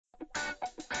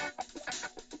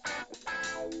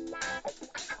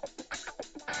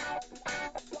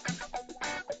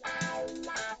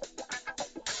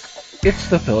It's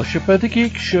the Fellowship of the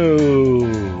Geek Show,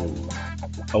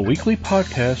 a weekly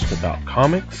podcast about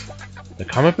comics, the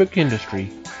comic book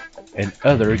industry, and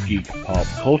other geek pop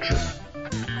culture.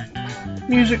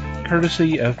 Music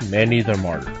courtesy of Manny the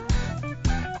Martyr.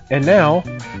 And now,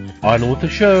 on with the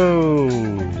show!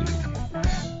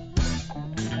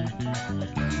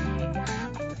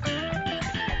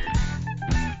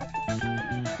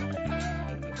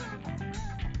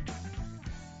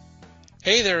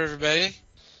 Hey there, everybody.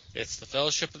 It's the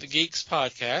Fellowship of the Geeks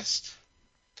podcast.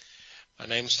 My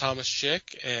name's Thomas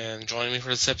Chick, and joining me for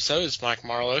this episode is Mike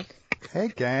Marlowe. Hey,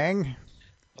 gang.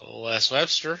 Les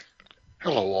Webster.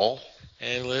 Hello, all.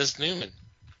 And Liz Newman.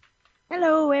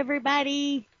 Hello,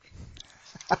 everybody.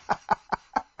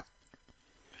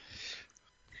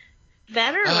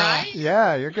 Better, right?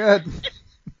 Yeah, you're good.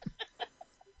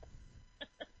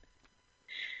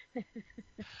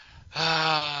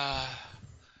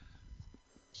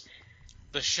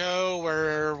 The show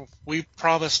where we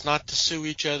promise not to sue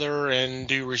each other and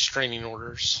do restraining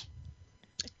orders.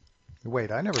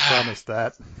 Wait, I never promised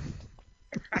that.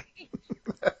 Right.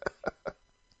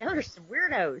 Those are some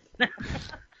weirdos.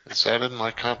 Is that in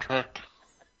my contract?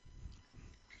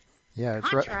 Yeah, it's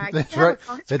Contract? right. It's You have a right.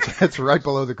 contract? It's right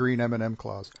below the green M&M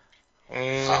clause.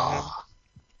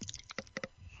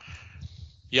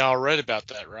 Y'all read about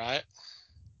that, right?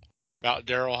 About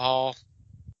Daryl Hall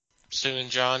suing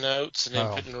John Oates and then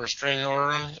putting a restraining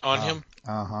order on him?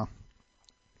 Uh-huh.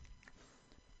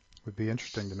 Would be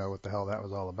interesting to know what the hell that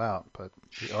was all about, but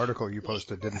the article you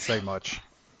posted didn't say much.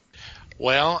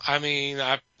 Well, I mean,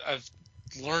 I've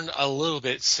learned a little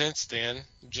bit since then,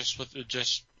 just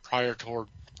prior to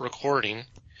recording.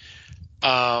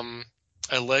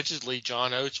 Allegedly,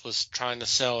 John Oates was trying to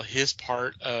sell his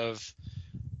part of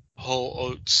Whole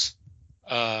Oates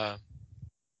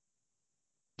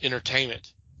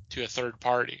entertainment to a third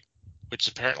party, which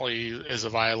apparently is a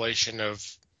violation of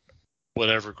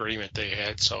whatever agreement they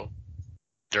had. So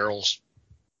Daryl's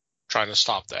trying to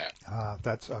stop that.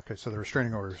 That's okay. So the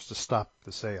restraining order is to stop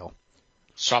the sale.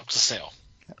 Stop the sale.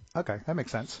 Okay, that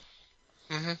makes sense.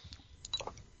 Mm-hmm.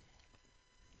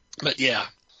 But yeah,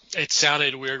 it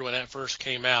sounded weird when that first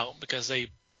came out because they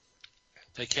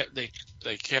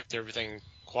kept everything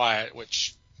quiet,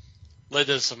 which led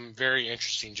to some very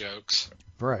interesting jokes.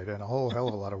 Right, and a whole hell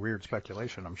of a lot of weird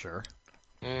speculation, I'm sure.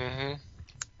 Mm-hmm.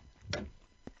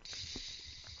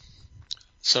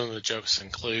 Some of the jokes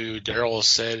include Daryl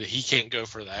said he can't go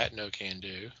for that, no can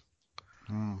do.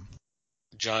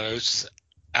 John Oates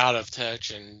out of touch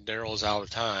and Daryl's out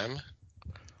of time.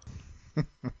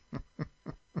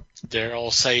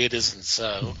 Daryl say it isn't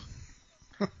so.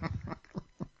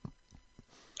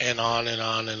 And on and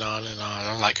on and on and on.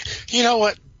 I'm like, you know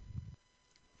what?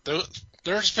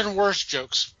 There's been worse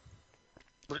jokes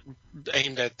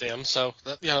aimed at them, so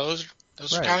those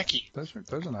are kind of cute. Those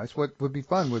are nice. What would be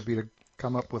fun would be to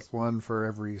come up with one for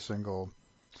every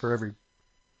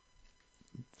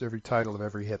title of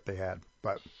every hit they had.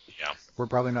 But yeah, we're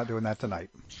probably not doing that tonight.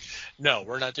 No,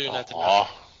 we're not doing that tonight.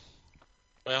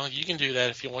 Well, you can do that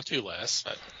if you want to, Les.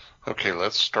 But... Okay,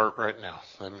 let's start right now.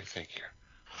 Let me think here.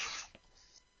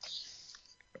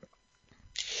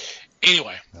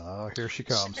 Anyway. Oh, here she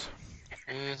comes.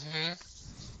 Mm-hmm.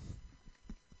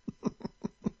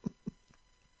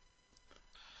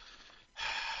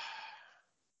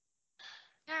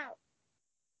 Ow.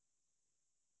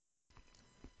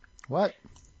 What?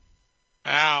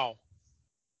 Ow.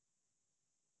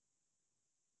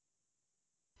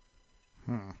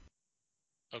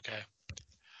 Okay.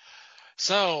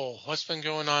 So, what's been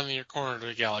going on in your corner of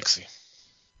the galaxy?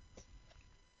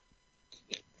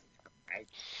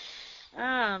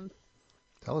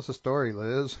 Tell us a story,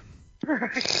 Liz.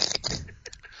 Right.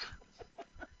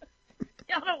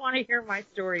 Y'all don't want to hear my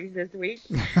stories this week.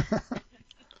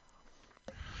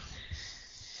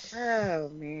 Oh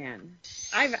man,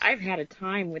 I've had a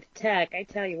time with tech. I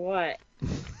tell you what.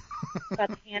 About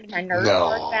to hand my nerd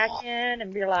card back in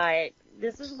and be like,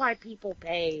 "This is why people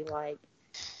pay like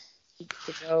weeks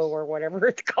to go or whatever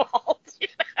it's called."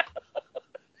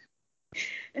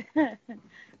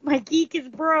 My geek is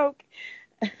broke.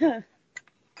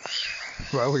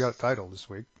 Well, we got a title this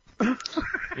week.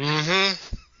 Mm-hmm.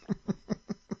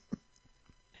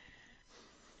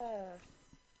 Well,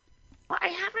 I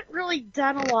haven't really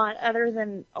done a lot other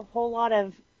than a whole lot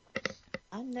of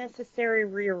unnecessary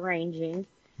rearranging.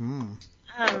 No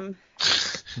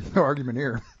argument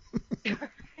here.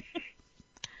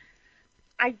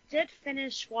 I did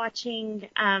finish watching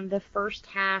the first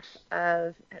half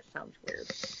of, that sounds weird,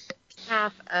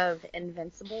 half of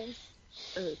Invincibles,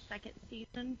 the second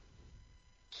season.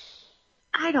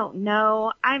 I don't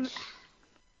know.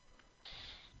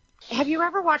 have you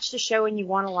ever watched a show and you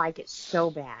want to like it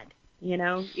so bad? You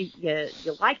know, you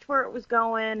liked where it was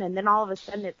going, and then all of a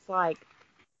sudden it's like,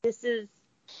 this is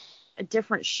a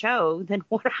different show than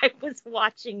what I was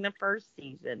watching the first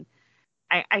season.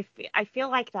 I feel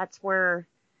like that's where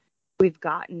we've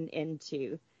gotten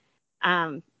into.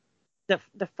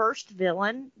 The first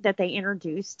villain that they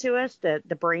introduced to us, the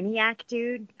Brainiac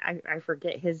dude, I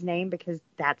forget his name because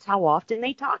that's how often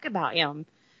they talk about him.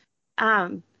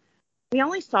 We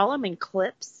only saw him in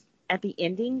clips at the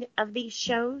ending of these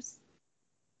shows.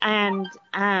 And,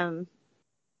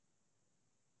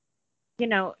 you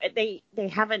know, they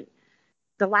haven't,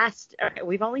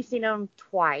 we've only seen him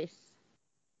twice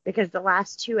because the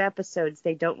last 2 episodes,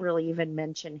 they don't really even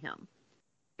mention him.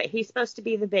 But he's supposed to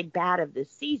be the big bad of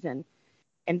this season.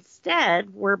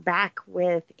 Instead, we're back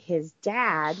with his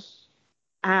dad,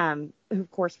 who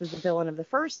of course was the villain of the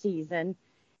first season.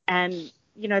 And,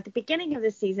 you know, at the beginning of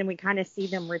the season, we kind of see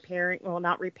them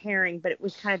not repairing, but it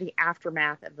was kind of the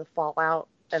aftermath of the fallout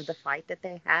of the fight that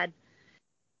they had.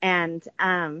 And,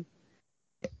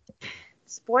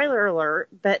 spoiler alert,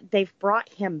 but they've brought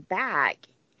him back.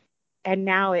 And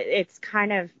now it's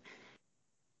kind of,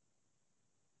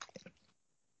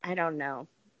 I don't know.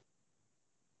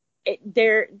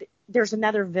 There's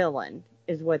another villain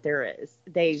is what there is.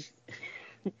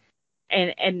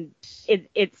 And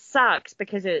it sucks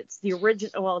because it's the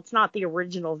original. Well, it's not the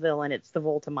original villain. It's the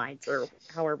Voltamites, or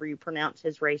however you pronounce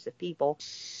his race of people.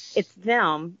 It's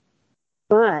them,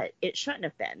 but it shouldn't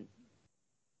have been.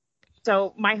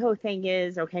 So my whole thing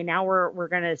is, okay, now we're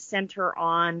going to center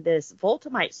on this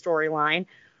Voltamite storyline.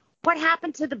 What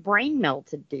happened to the brain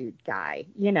melted dude guy?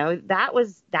 You know, that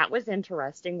was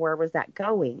interesting. Where was that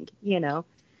going? You know,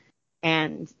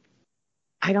 and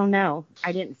I don't know.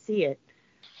 I didn't see it.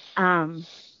 I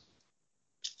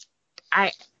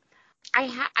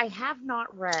have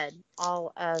not read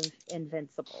all of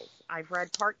Invincibles. I've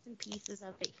read parts and pieces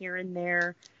of it here and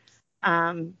there.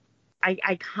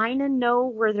 I kind of know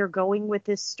where they're going with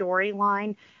this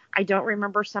storyline. I don't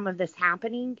remember some of this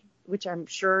happening, which I'm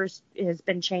sure has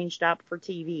been changed up for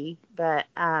TV. But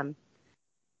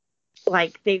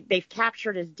like they've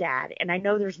captured his dad, and I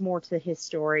know there's more to his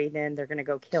story than they're gonna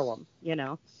go kill him, you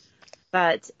know.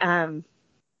 But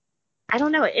I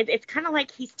don't know. It's kind of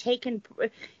like he's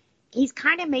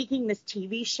kind of making this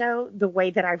TV show the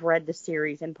way that I've read the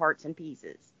series in parts and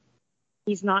pieces.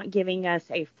 He's not giving us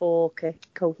a full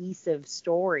cohesive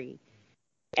story.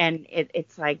 And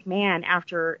it's like, man,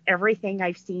 after everything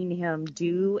I've seen him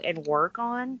do and work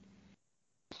on,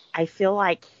 I feel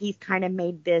like he's kind of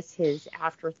made this his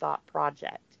afterthought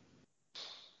project.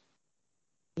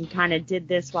 He kind of did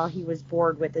this while he was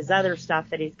bored with his other stuff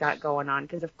that he's got going on.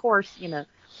 Because, of course, you know,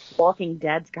 Walking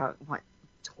Dead's got,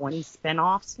 20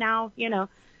 spinoffs now, you know.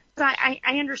 So I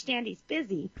understand he's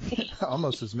busy.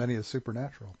 Almost as many as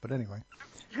Supernatural, but anyway.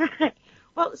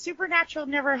 Well, Supernatural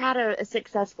never had a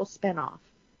successful spinoff.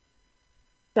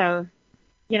 So,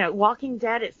 you know, Walking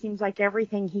Dead, it seems like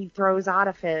everything he throws out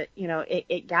of it, you know,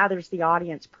 it gathers the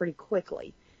audience pretty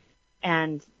quickly.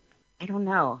 And I don't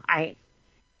know. I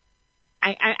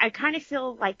kind of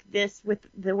feel like this with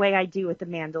the way I do with The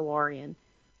Mandalorian.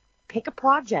 Pick a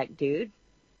project, dude.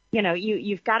 You know,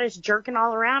 you've got us jerking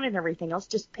all around and everything else.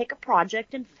 Just pick a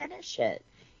project and finish it.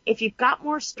 If you've got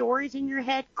more stories in your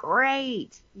head,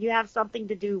 great. You have something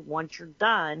to do once you're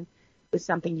done with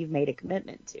something you've made a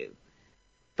commitment to.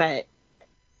 But,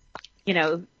 you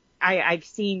know, I've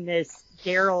seen this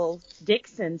Daryl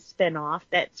Dixon spinoff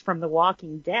that's from The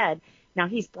Walking Dead. Now,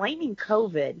 he's blaming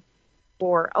COVID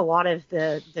for a lot of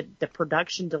the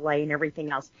production delay and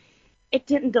everything else. It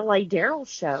didn't delay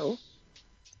Daryl's show.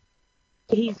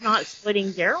 He's not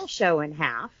splitting Daryl's show in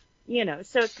half, you know.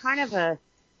 So it's kind of a,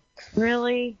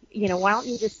 really, you know, why don't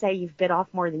you just say you've bit off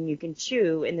more than you can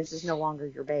chew and this is no longer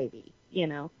your baby, you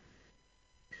know?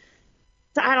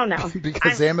 So I don't know.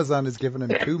 Because Amazon has given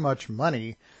him too much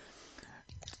money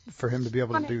for him to be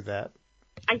able to do that.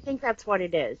 I think that's what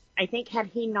it is. I think had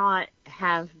he not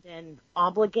have been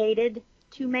obligated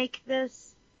to make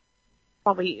this,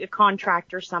 probably a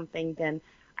contract or something, then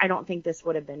I don't think this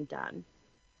would have been done.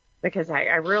 Because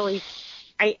I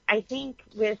think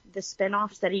with the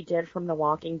spinoffs that he did from The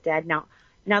Walking Dead, now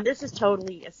this is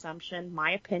totally assumption,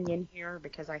 my opinion here,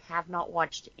 because I have not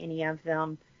watched any of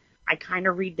them. I kind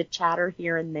of read the chatter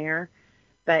here and there,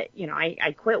 but, you know,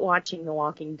 I quit watching The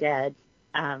Walking Dead,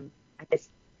 I guess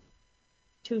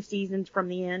 2 seasons from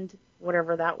the end,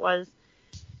 whatever that was.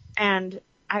 And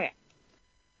I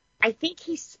think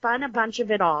he spun a bunch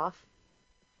of it off,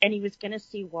 and he was going to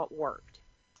see what worked.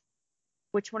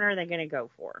 Which one are they going to go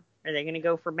for? Are they going to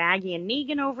go for Maggie and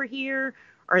Negan over here?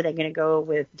 Are they going to go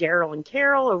with Daryl and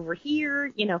Carol over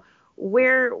here? You know,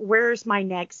 where's my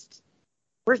next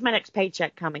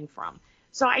paycheck coming from?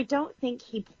 So I don't think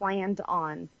he planned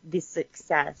on the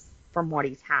success from what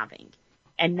he's having.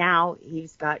 And now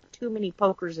he's got too many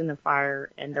pokers in the fire,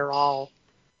 and they're all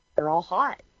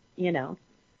hot, you know.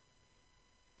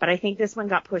 But I think this one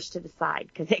got pushed to the side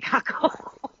because it got cold.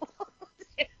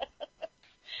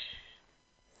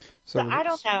 So I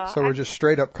don't know. So we're just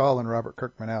straight up calling Robert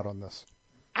Kirkman out on this.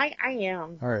 I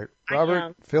am. All right,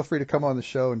 Robert, feel free to come on the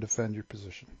show and defend your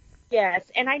position. Yes,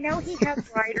 and I know he has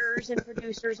writers and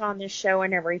producers on this show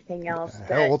and everything else.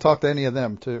 Hell, we'll talk to any of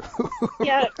them too.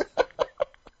 Yeah.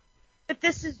 But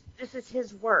this is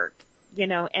his work, you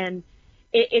know, and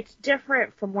it's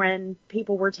different from when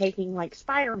people were taking like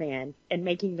Spider-Man and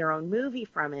making their own movie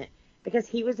from it, because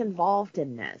he was involved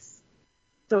in this.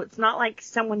 So it's not like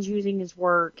someone's using his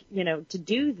work, you know, to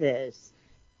do this.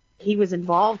 He was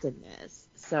involved in this.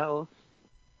 So,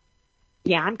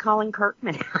 yeah, I'm calling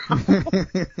Kirkman out.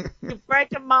 You're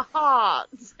breaking my heart.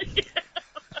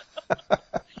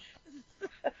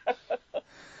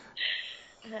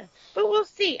 But we'll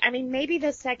see. I mean, maybe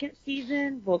the second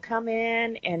season will come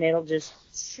in and it'll just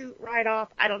shoot right off.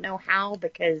 I don't know how,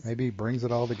 because... Maybe he brings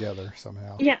it all together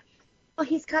somehow. Yeah. Well,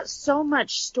 he's got so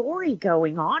much story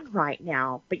going on right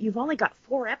now, but you've only got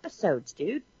 4 episodes,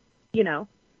 dude. You know.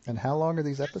 And how long are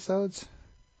these episodes?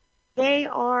 They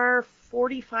are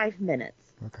 45 minutes.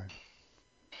 Okay.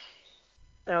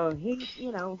 So he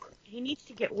needs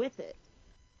to get with it.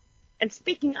 And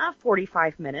speaking of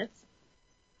 45 minutes,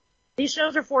 these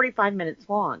shows are 45 minutes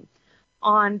long.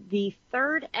 On the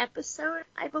 3rd episode,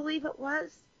 I believe it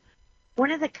was,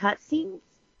 one of the cutscenes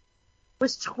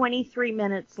was 23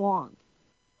 minutes long.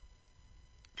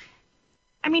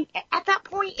 I mean, at that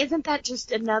point, isn't that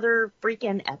just another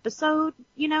freaking episode?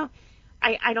 You know,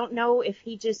 I don't know if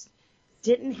he just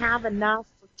didn't have enough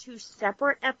for 2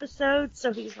 separate episodes,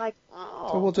 so he's like, oh.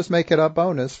 So we'll just make it a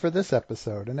bonus for this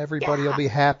episode, and everybody will be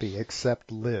happy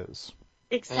except Liz.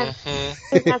 Except,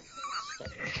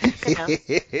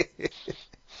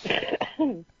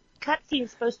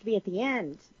 cutscene's supposed to be at the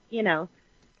end, you know.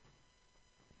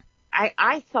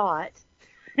 I thought,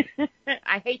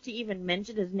 I hate to even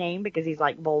mention his name because he's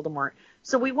like Voldemort,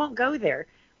 so we won't go there.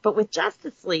 But with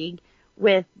Justice League,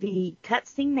 with the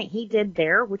cutscene that he did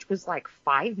there, which was like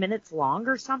 5 minutes long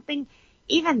or something,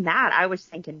 even that, I was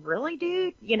thinking, really,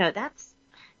 dude? You know, that's,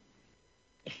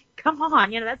 come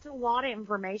on, you know, that's a lot of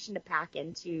information to pack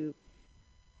into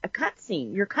a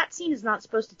cutscene. Your cutscene is not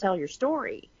supposed to tell your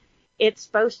story. It's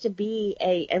supposed to be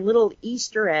a little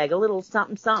Easter egg, a little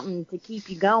something to keep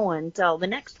you going until the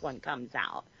next one comes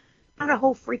out. Not a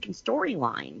whole freaking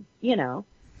storyline, you know.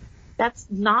 That's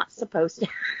not supposed to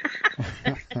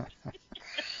happen.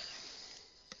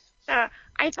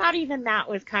 I thought even that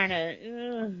was kind of,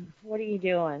 what are you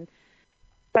doing?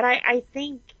 But I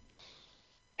think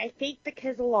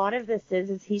because a lot of this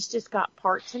is he's just got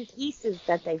parts and pieces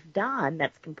that they've done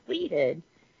that's completed,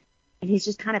 and he's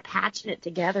just kind of patching it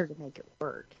together to make it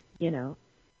work, you know.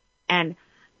 And,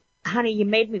 honey, you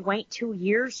made me wait 2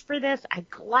 years for this. I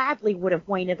gladly would have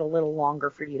waited a little longer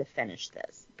for you to finish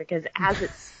this, because as it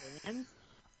stands,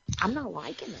 I'm not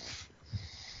liking it.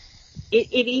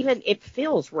 It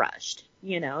feels rushed,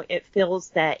 you know. It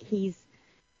feels that he's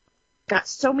got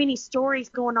so many stories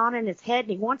going on in his head,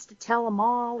 and he wants to tell them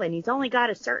all, and he's only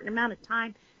got a certain amount of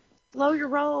time. Slow your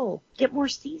roll. Get more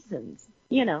seasons,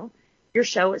 you know. Your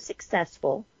show is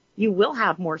successful. You will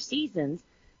have more seasons.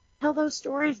 Tell those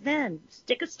stories then.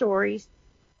 Stick of stories.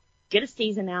 Get a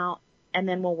season out, and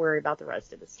then we'll worry about the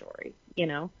rest of the story, you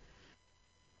know.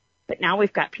 But now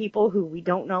we've got people who we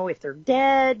don't know if they're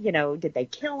dead. You know, did they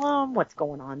kill them? What's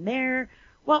going on there?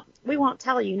 Well, we won't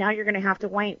tell you. Now you're going to have to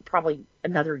wait probably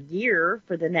another year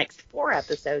for the next 4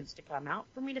 episodes to come out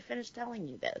for me to finish telling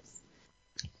you this.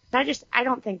 I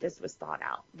don't think this was thought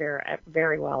out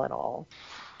very well at all.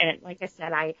 And like I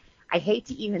said, I hate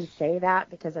to even say that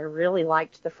because I really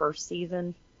liked the first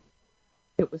season.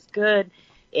 It was good.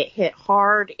 It hit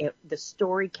hard. The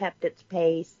story kept its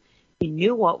pace. You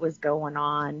knew what was going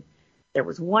on. There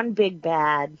was one big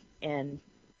bad, and,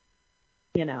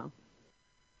 you know,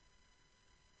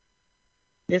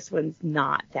 this one's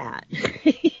not that.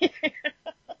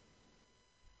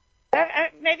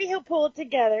 Maybe he'll pull it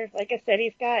together. Like I said,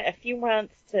 he's got a few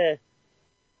months to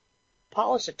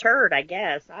polish a turd, I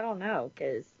guess. I don't know,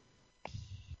 because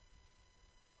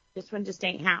this one just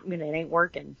ain't happening. It ain't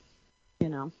working, you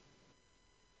know.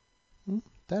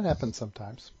 That happens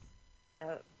sometimes.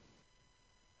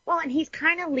 Well, and he's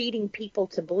kind of leading people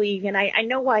to believe, and I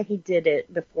know why he did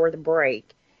it before the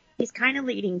break. He's kind of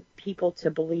leading people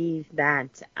to believe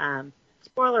that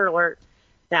spoiler alert,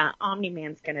 that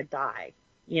Omni-Man's going to die.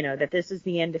 You know, that this is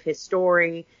the end of his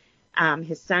story.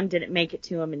 His son didn't make it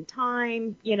to him in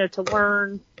time, you know, to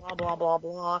learn, blah, blah, blah,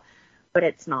 blah. But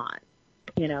it's not.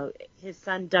 You know, his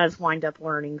son does wind up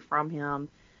learning from him.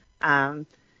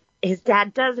 His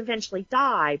dad does eventually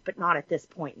die, but not at this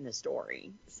point in the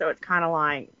story. So it's kind of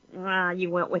like, you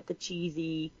went with the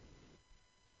cheesy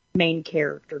main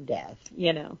character death,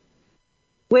 you know.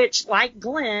 Which, like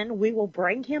Glenn, we will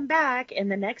bring him back in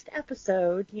the next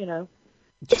episode, you know.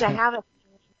 Which I have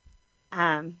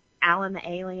Alan the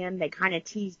Alien, they kind of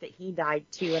teased that he died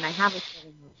too, and I have a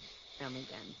feeling he'll him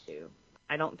again too.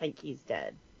 I don't think he's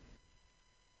dead.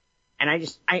 And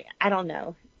I don't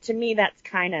know. To me, that's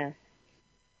kind of,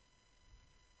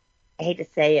 I hate to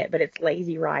say it, but it's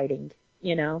lazy writing,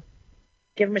 you know.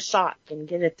 Give him a shock and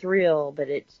get a thrill, but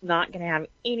it's not going to have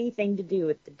anything to do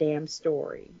with the damn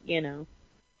story, you know.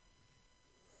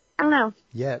 I don't know.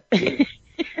 Yet.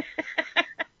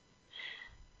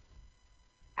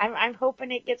 I'm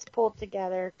hoping it gets pulled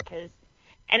together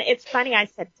and it's funny I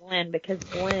said Glenn because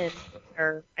Glenn,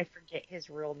 or I forget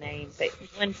his real name, but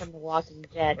Glenn from The Walking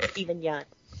Dead, Stephen Young,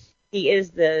 he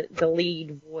is the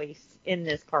lead voice in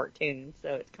this cartoon.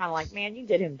 So it's kind of like, man, you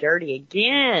did him dirty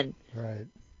again. Right.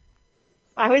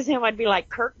 If I was him, I'd be like,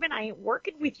 Kirkman, I ain't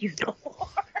working with you no more.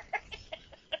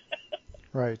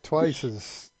 Right. Twice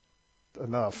is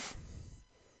enough.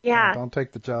 Yeah. Don't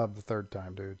take the job the third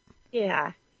time, dude.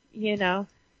 Yeah. You know.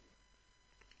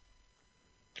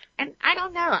 And I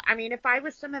don't know. I mean, if I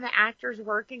was some of the actors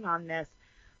working on this,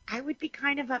 I would be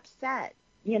kind of upset,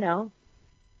 you know.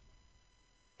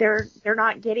 They're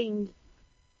not getting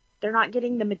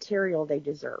the material they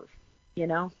deserve, you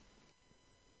know.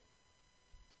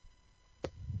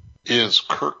 Is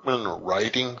Kirkman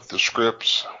writing the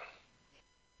scripts?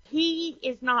 He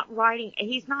is not writing.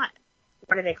 He's not,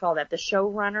 what do they call that? The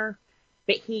showrunner.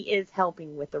 But he is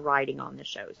helping with the writing on the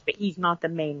shows. But he's not the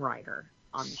main writer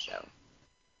on the show.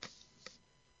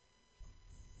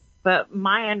 But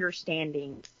my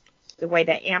understanding, the way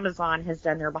that Amazon has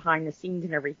done their behind the scenes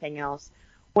and everything else,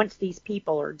 once these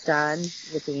people are done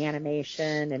with the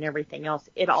animation and everything else,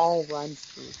 it all runs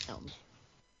through him.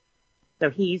 So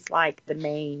he's like the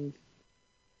main.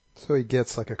 So he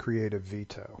gets like a creative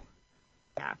veto.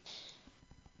 Yeah.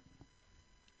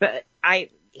 But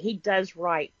he does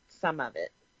write some of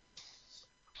it.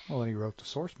 Well, and he wrote the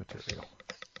source material.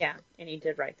 Yeah, and he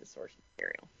did write the source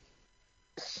material.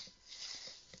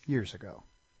 Years ago.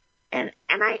 And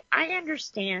I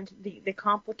understand the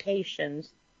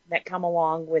complications that come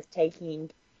along with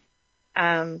taking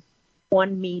one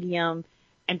medium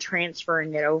and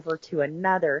transferring it over to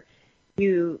another.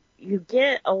 You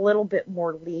get a little bit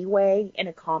more leeway in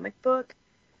a comic book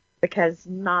because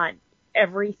not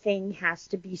everything has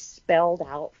to be spelled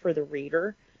out for the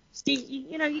reader. So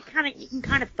you know, you can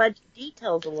kind of fudge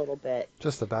details a little bit.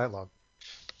 Just the dialogue.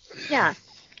 Yeah,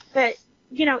 but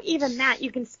you know, even that, you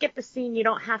can skip a scene. You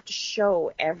don't have to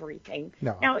show everything.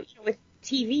 No. Now, you know, with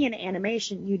TV and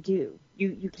animation, you do.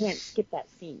 You can't skip that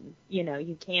scene. You know,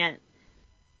 you can't.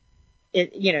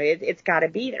 It's got to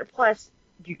be there. Plus,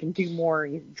 you can do more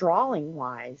drawing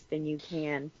wise than you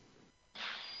can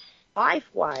life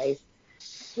wise,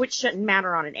 which shouldn't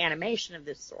matter on an animation of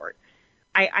this sort.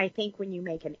 I think when you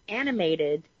make an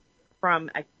animated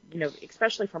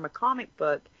especially from a comic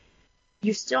book,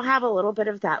 you still have a little bit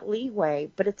of that leeway,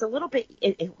 but it's a little bit,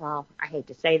 well, I hate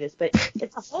to say this, but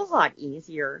it's a whole lot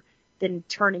easier than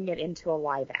turning it into a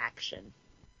live action.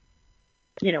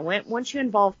 You know, once you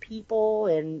involve people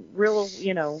and real,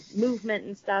 you know, movement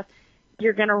and stuff,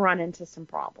 you're going to run into some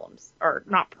problems. Or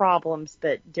not problems,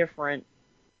 but different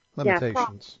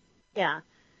limitations. Yeah.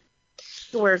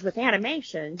 Whereas with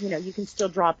animation, you know, you can still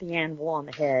drop the anvil on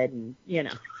the head and, you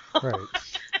know. Right.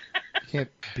 You can't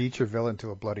beat your villain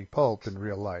to a bloody pulp in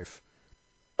real life.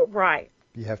 Right.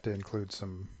 You have to include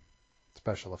some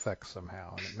special effects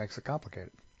somehow, and it makes it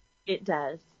complicated. It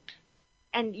does.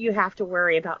 And you have to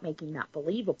worry about making that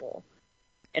believable.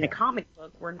 In a comic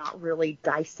book, we're not really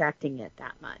dissecting it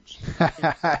that much.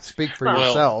 Speak for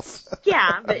yourself.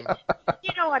 Yeah, but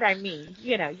you know what I mean.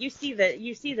 You know, you see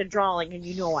the drawing and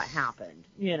you know what happened.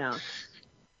 You know,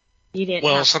 you didn't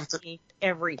have to see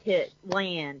every hit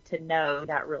land to know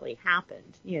that really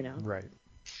happened. You know, right.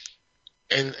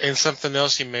 And something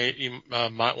else you might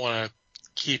want to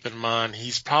keep in mind.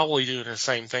 He's probably doing the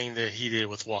same thing that he did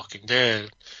with Walking Dead,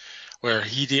 where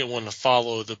he didn't want to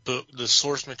follow the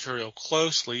source material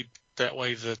closely. That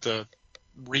way that the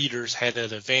readers had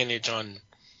an advantage on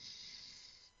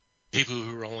people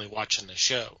who were only watching the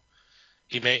show.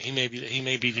 He may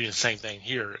be doing the same thing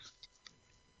here.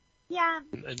 Yeah.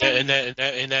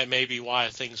 And that may be why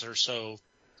things are so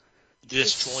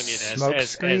disjointed Smoke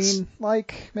screen,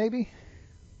 like, maybe?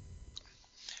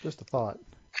 Just a thought.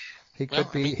 He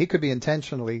could be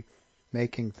intentionally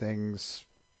making things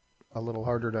a little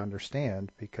harder to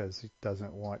understand because he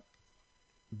doesn't want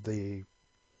the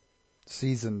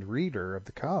seasoned reader of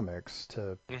the comics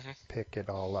to pick it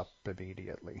all up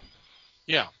immediately.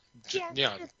 Yeah.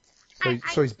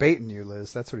 So he's baiting you,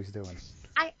 Liz. That's what he's doing.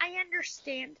 I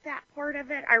understand that part of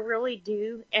it. I really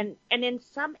do. And in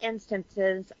some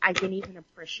instances, I can even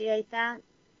appreciate that.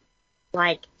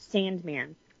 Like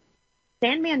Sandman.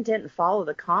 Sandman didn't follow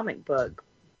the comic book,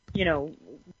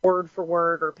 word for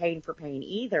word or pain for pain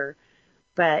either.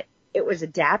 But it was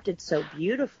adapted so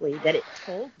beautifully that it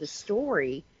told the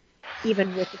story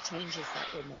even with the changes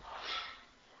that were made.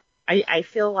 I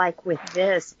feel like with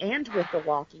this and with The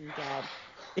Walking Dead,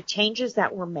 the changes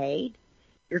that were made,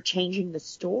 you're changing the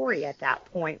story at that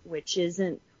point, which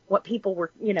isn't what people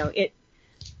were, I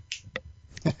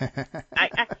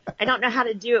don't know how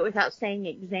to do it without saying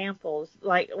examples.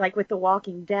 Like with The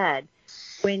Walking Dead,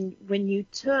 when you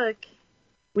took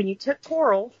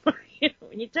Coral,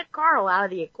 when you took Carl out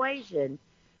of the equation,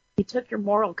 you took your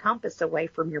moral compass away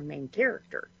from your main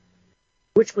character,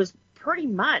 which was pretty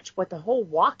much what the whole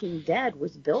Walking Dead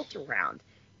was built around.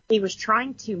 He was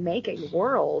trying to make a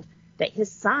world that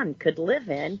his son could live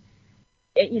in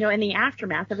the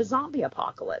aftermath of a zombie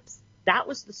apocalypse. That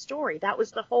was the story. That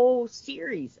was the whole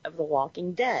series of The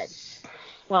Walking Dead.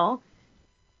 Well,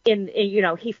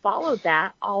 he followed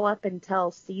that all up until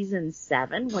season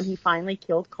 7 when he finally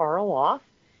killed Carl off.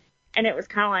 And it was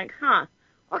kind of like,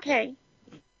 okay,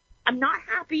 I'm not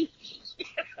happy.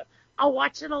 I'll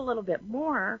watch it a little bit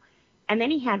more. And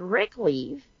then he had Rick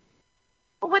leave.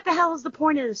 Well, what the hell is the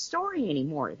point of the story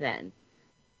anymore then?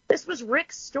 This was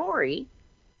Rick's story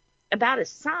about his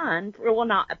son. Well,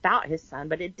 not about his son,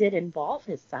 but it did involve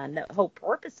his son. The whole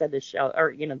purpose of the show,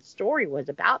 or, the story was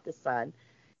about the son.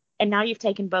 And now you've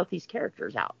taken both these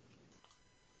characters out.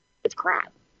 It's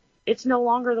crap. It's no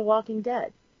longer The Walking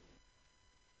Dead.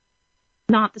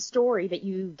 Not the story that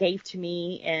you gave to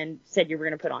me and said you were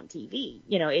going to put on TV.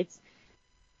 You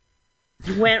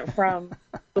went from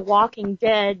The Walking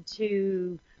Dead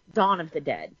to Dawn of the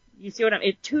Dead. You see what I mean?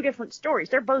 It's two different stories.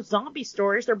 They're both zombie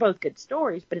stories. They're both good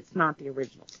stories, but it's not the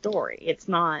original story. It's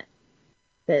not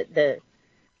the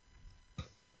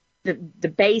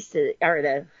basis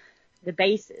or the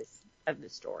basis of the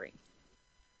story,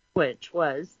 which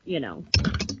was,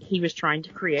 he was trying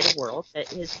to create a world that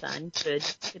his son could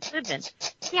live in.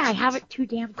 Yeah, I have it too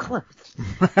damn close.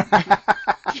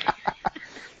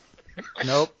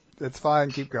 Nope, it's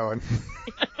fine. Keep going.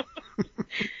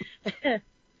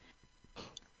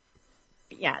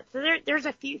 Yeah, so there's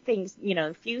a few things,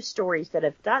 a few stories that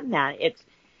have done that. It's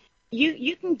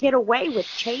you can get away with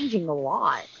changing a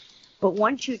lot, but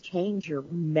once you change your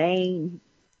main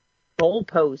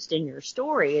goalpost in your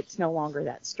story, it's no longer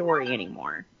that story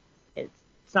anymore. It's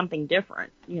something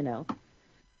different, So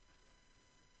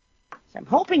I'm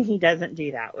hoping he doesn't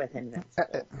do that with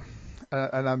Invincible.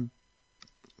 And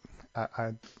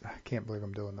I can't believe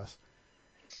I'm doing this.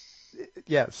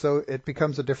 Yeah, so it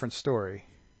becomes a different story,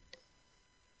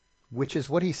 which is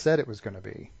what he said it was going to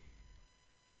be.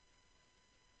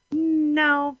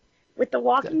 No, with The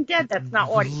Walking Dead, that's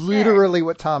not what he said. Literally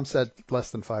what Tom said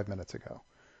less than 5 minutes ago.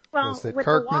 Well, was that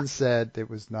Kirkman said it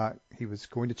was not. He was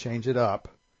going to change it up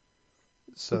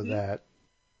so that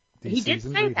these he did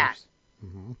say readers, that.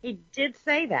 He did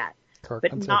say that,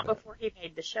 Kirkman but not that. before he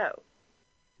made the show.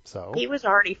 So he was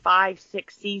already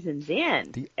 5-6 seasons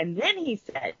in, and then he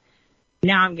said,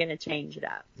 "Now I'm going to change it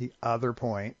up." The other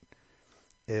point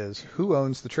is who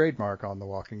owns the trademark on The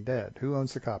Walking Dead? Who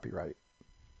owns the copyright?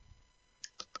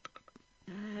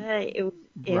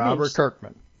 Robert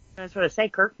Kirkman. That's what I say.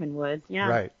 Kirkman would. Yeah.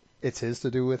 Right. It's his to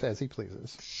do with as he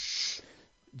pleases.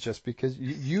 Just because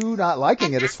you not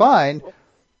liking it is fine.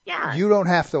 Yeah. You don't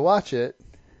have to watch it,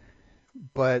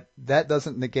 but that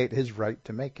doesn't negate his right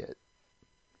to make it.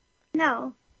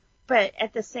 No, but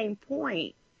at the same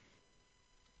point,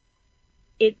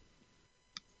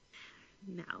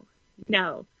 No.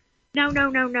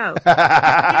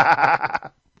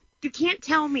 You can't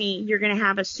tell me you're going to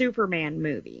have a Superman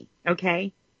movie,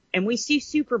 okay? And we see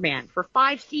Superman for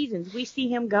 5 seasons. We see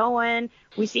him going.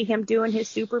 We see him doing his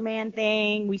Superman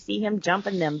thing. We see him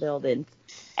jumping them buildings.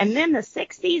 And then the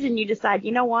 6th season, you decide,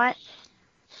 you know what?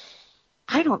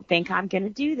 I don't think I'm going to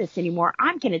do this anymore.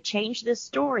 I'm going to change this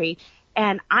story,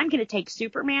 and I'm going to take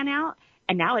Superman out,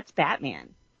 and now it's Batman.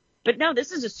 But no,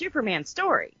 this is a Superman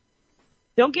story.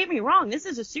 Don't get me wrong. This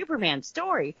is a Superman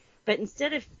story. But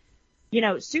instead of,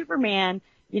 Superman,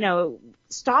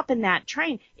 stopping that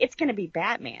train. It's going to be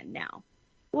Batman now.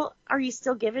 Well, are you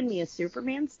still giving me a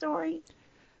Superman story?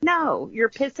 No, you're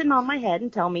pissing on my head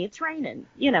and telling me it's raining.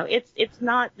 It's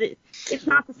not the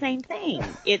same thing.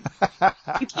 You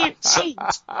can't change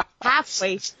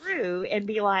halfway through and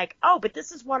be like, oh, but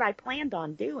this is what I planned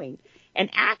on doing.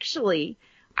 And actually,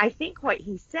 I think what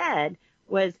he said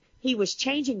was he was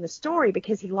changing the story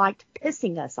because he liked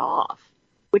pissing us off,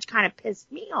 which kind of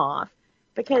pissed me off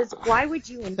because why would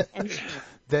you intentionally?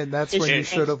 Then that's when you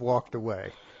should have walked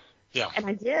away. Yeah. And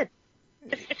I did.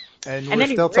 And we're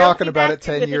still talking about it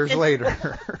 10 years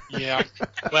later. Yeah.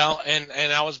 Well, and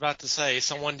I was about to say,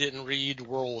 someone didn't read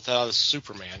World Without a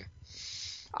Superman.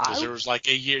 Because there was like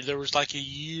a year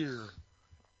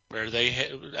where they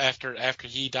had, after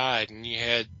he died, and you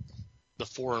had the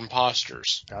 4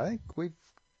 imposters. I think we've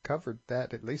covered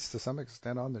that at least to some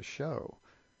extent on the show.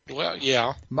 Well,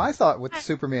 yeah. My thought with the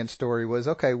Superman story was,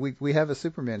 okay, we have a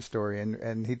Superman story,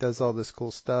 and he does all this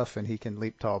cool stuff, and he can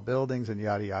leap tall buildings, and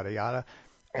yada, yada, yada.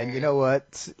 And you know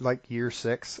what? Like year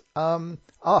 6,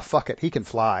 fuck it, he can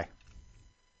fly.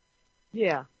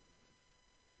 Yeah.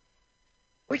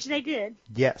 Which they did.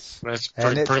 Yes. That's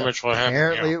pretty much what happened.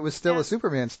 Apparently it was still a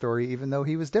Superman story, even though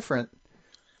he was different.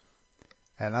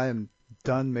 And I am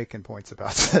done making points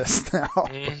about this now.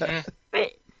 Mm-hmm.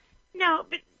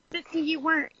 But see, you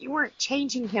weren't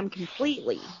changing him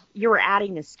completely. You were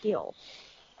adding a skill.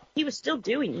 He was still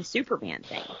doing the Superman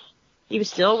thing. He was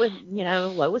still with,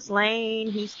 Lois Lane.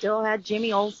 He still had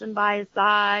Jimmy Olsen by his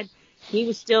side. He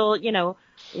was still,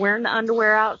 wearing the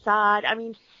underwear outside. I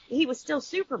mean, he was still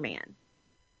Superman.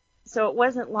 So it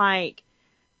wasn't like,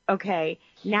 okay,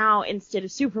 now instead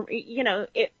of Superman,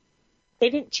 they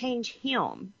didn't change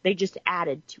him. They just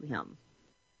added to him.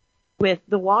 With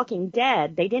The Walking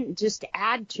Dead, they didn't just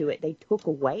add to it, they took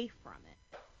away from it.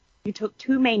 You took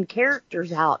 2 main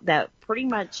characters out that pretty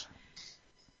much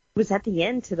was at the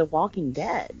end to The Walking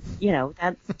Dead.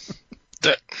 That's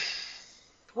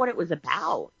what it was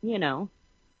about,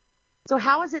 So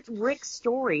how is it Rick's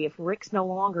story if Rick's no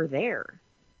longer there?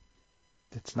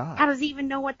 It's not. How does he even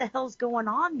know what the hell's going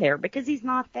on there? Because he's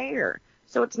not there.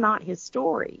 So it's not his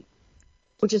story,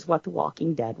 which is what The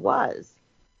Walking Dead was.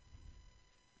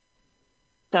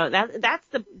 So that's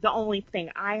the only thing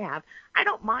I have. I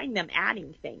don't mind them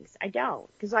adding things. I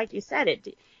don't. Because like you said,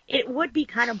 it would be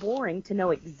kind of boring to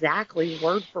know exactly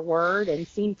word for word and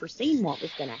scene for scene what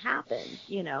was going to happen,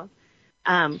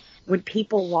 When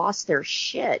people lost their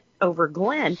shit over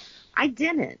Glenn, I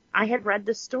didn't. I had read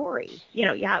the story.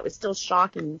 It was still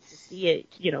shocking to see it,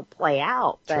 play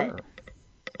out. But,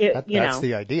 sure. That's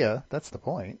the idea. That's the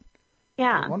point.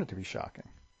 Yeah. I want it to be shocking.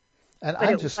 And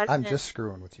I'm just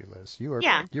screwing with you, Liz.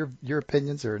 Your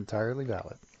opinions are entirely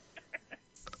valid.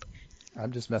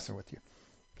 I'm just messing with you.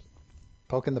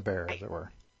 Poking the bear, as it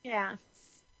were. Yeah.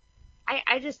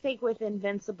 I just think with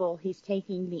Invincible, he's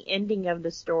taking the ending of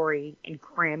the story and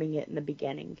cramming it in the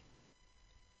beginning.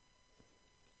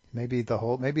 Maybe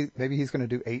he's going to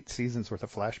do 8 seasons worth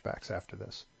of flashbacks after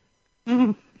this.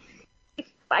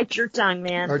 Bite your tongue,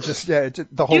 man. Or just the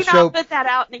whole Do show. not put that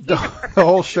out in the the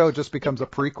whole show just becomes a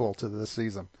prequel to this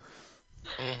season.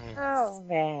 Mm-hmm. Oh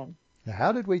man.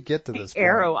 How did we get to this point?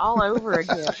 Arrow all over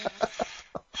again.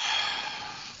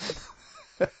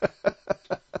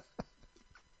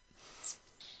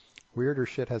 Weirder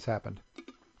shit has happened.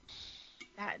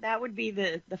 That would be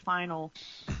the final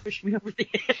push me over the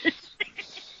edge.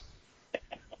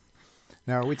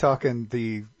 Now, are we talking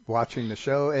the watching the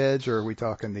show edge, or are we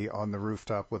talking the on the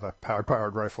rooftop with a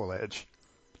powered rifle edge?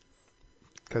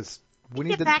 Because we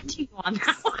need get back to you on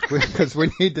that one. Because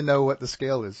we need to know what the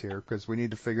scale is here, because we need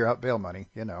to figure out bail money,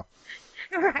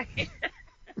 Right.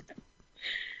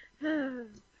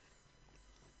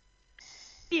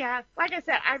 Yeah, like I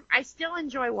said, I still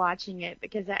enjoy watching it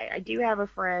because I do have a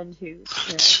friend who we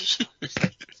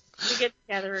get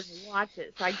together and we watch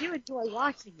it. So I do enjoy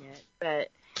watching it, but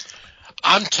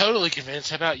I'm totally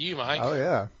convinced. How about you, Mike? Oh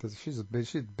yeah, because she's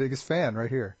the biggest fan right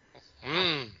here.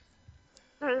 Mm.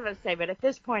 I was going to say, but at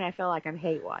this point, I feel like I'm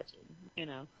hate watching.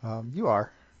 You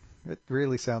are. It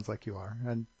really sounds like you are,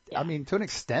 and yeah. I mean, to an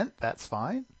extent, that's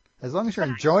fine. As long as you're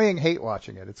enjoying hate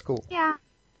watching it, it's cool. Yeah,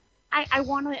 I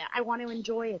want to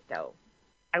enjoy it though.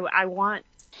 I want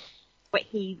what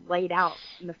he laid out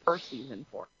in the first season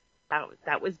for.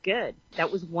 That was good.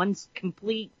 That was one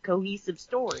complete cohesive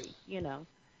story.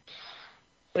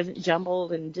 Wasn't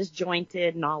jumbled and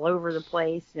disjointed and all over the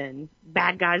place and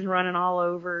bad guys running all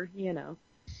over.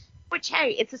 Which,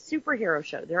 hey, it's a superhero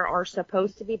show. There are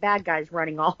supposed to be bad guys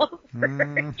running all over.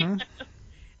 Mm-hmm.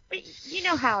 But you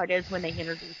know how it is when they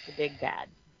introduce the big bad.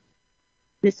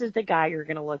 This is the guy you're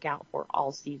going to look out for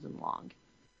all season long.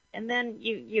 and then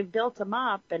you built them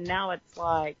up, and now it's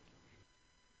like.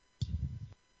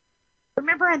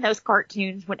 Remember in those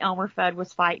cartoons when Elmer Fudd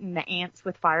was fighting the ants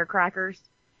with firecrackers?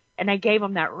 And they gave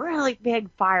him that really big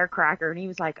firecracker, and he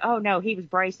was like, oh no, he was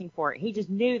bracing for it. He just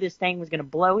knew this thing was going to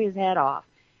blow his head off.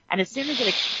 And as soon as it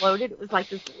exploded, it was like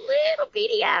this little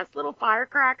bitty ass little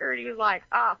firecracker, and he was like,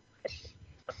 oh.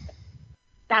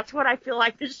 That's what I feel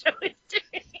like the show is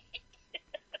doing.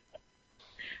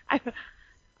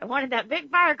 I wanted that big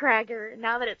firecracker, and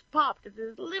now that it's popped, it's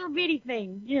this little bitty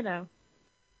thing, you know.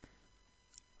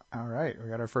 All right, we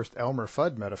got our first Elmer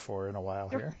Fudd metaphor in a while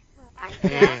here.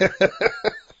 Yeah.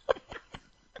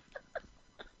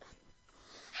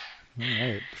 All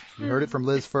right, you heard it from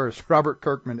Liz first. Robert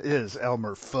Kirkman is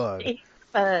Elmer Fudd.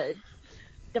 Fudd.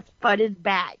 The Fudd is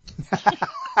back.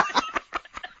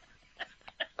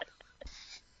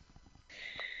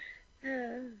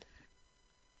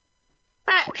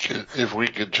 If we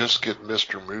could just get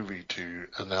Mr. Movie to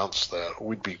announce that,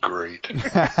 we'd be great.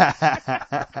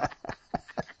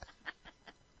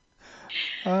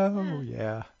 Oh,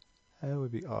 yeah. That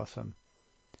would be awesome.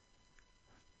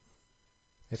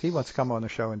 If he wants to come on the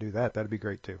show and do that, that'd be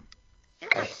great, too.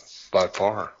 By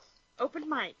far. Open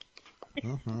mic.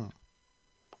 Mm-hmm.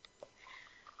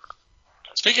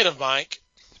 Speaking of Mike.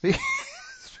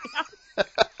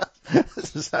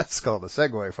 That's called a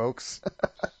segue, folks.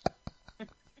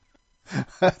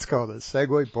 That's called a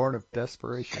segue born of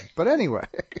desperation. But anyway.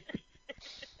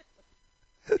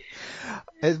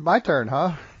 It's my turn,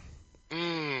 huh?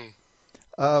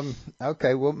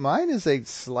 Okay, well, mine is a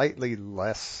slightly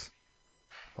less.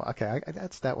 Well, okay,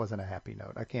 that wasn't a happy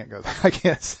note. I can't go. I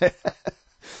can't say that.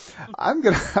 I am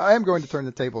going to turn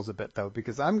the tables a bit though,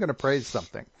 because I'm going to praise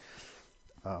something.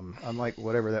 Unlike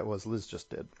whatever that was Liz just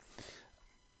did.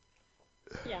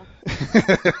 Yeah.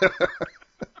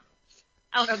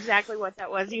 I don't know exactly what that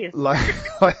was either.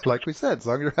 Like we said, as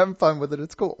long as you're having fun with it,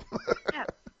 it's cool. Yeah.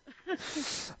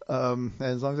 And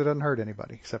as long as it doesn't hurt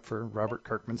anybody, except for Robert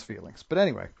Kirkman's feelings. But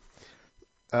anyway.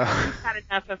 He's got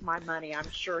enough of my money. I'm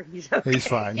sure he's okay. He's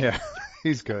fine, yeah.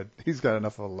 He's good. He's got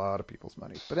enough of a lot of people's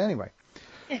money. But anyway.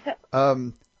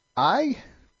 I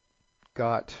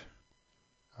got,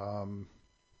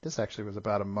 this actually was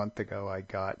about a month ago, I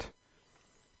got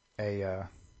a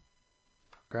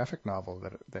graphic novel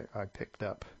that I picked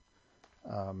up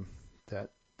that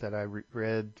I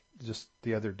read just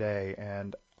the other day,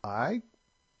 and I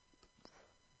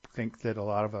think that a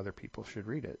lot of other people should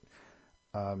read it.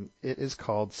 It is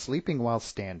called Sleeping While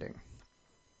Standing,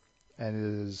 and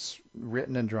it is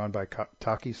written and drawn by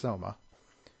Taki Soma.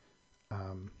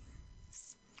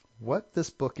 What this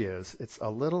book is,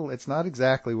 it's not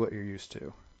exactly what you're used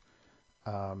to.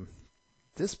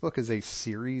 This book is a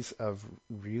series of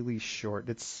really short,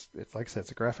 it's like I said,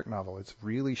 it's a graphic novel. It's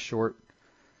really short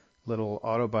little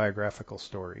autobiographical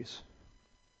stories.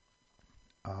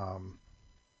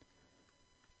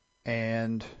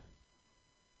 And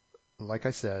like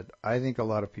I said, I think a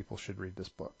lot of people should read this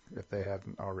book if they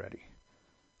haven't already,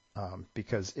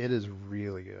 because it is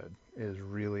really good. It is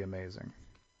really amazing.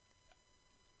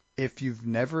 If you've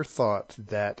never thought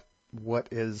that what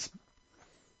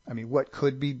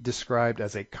could be described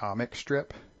as a comic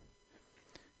strip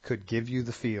could give you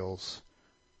the feels,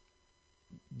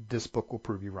 this book will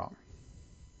prove you wrong.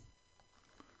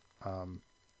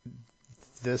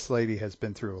 This lady has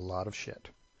been through a lot of shit,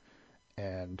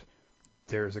 and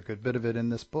there's a good bit of it in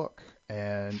this book,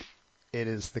 and it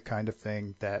is the kind of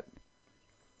thing that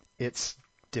it's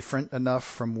different enough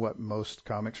from what most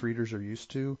comics readers are used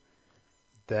to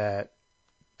that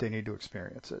they need to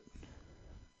experience it.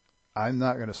 I'm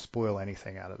not going to spoil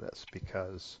anything out of this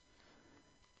because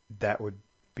that would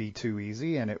be too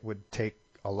easy and it would take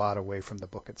a lot away from the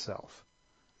book itself.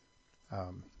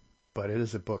 But it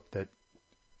is a book that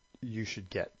you should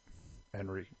get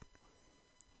and read.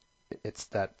 It's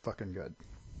that fucking good.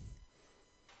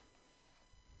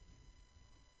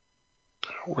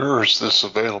 Where is this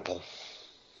available?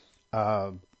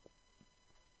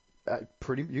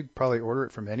 You'd probably order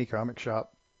it from any comic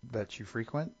shop that you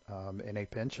frequent. In a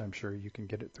pinch, I'm sure you can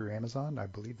get it through Amazon. I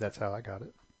believe that's how I got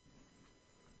it.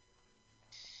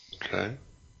 Okay.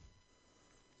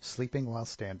 Sleeping While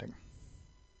Standing.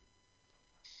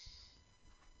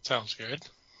 Sounds good.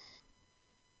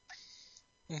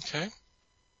 Okay.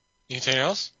 Anything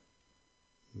else?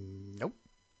 Nope.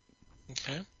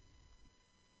 Okay.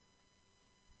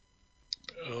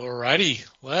 Alrighty,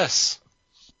 Les.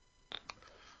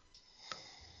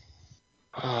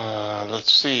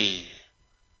 Let's see.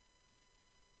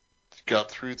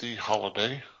 Got through the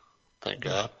holiday, thank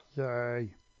God. Yay.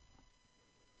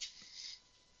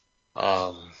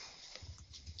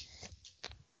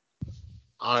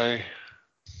 I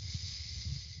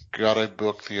got a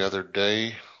book the other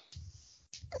day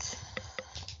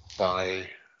by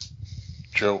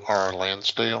Joe R.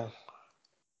 Lansdale.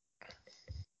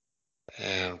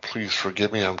 And please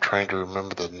forgive me, I'm trying to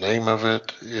remember the name of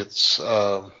it. It's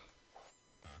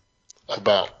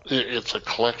it's a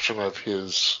collection of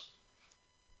his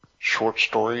short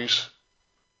stories,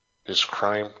 his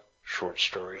crime short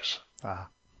stories. Ah.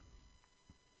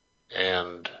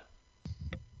 And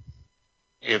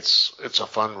it's a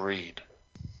fun read.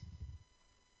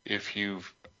 If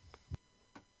you've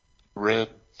read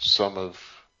some of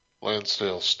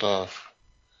Lansdale's stuff,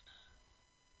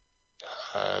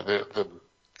 the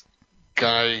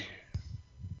guy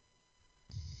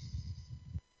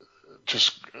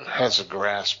just has a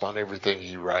grasp on everything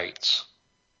he writes.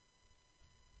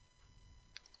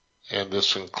 And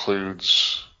this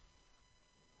includes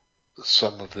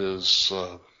some of his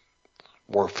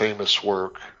more famous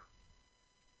work,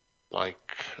 like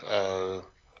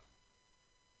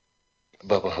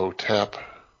Bubba Hotep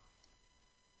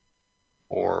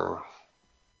or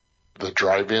The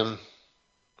Drive-In.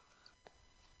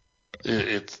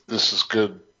 This is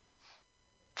good,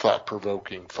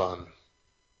 thought-provoking fun.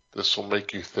 This will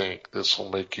make you think. This will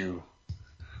make you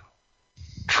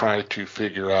try to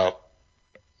figure out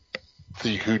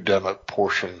the whodunit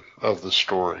portion of the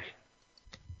story.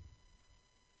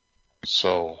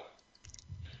 So,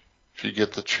 if you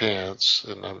get the chance,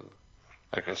 and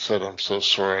like I said, I'm so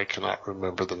sorry I cannot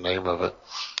remember the name of it,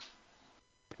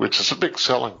 which is a big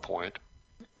selling point.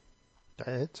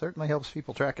 It certainly helps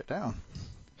people track it down.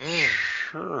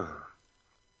 Sure.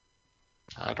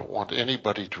 I don't want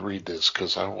anybody to read this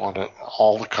because I want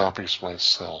all the copies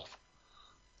myself.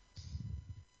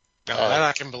 Now that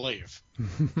I can believe.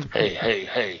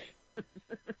 Hey.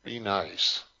 Be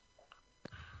nice.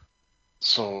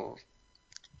 So,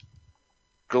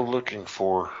 go looking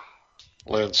for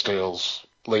Lansdale's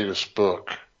latest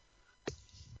book.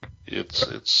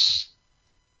 It's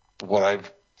what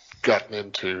I've gotten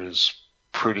into is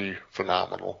pretty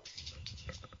phenomenal.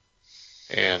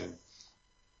 And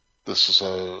this is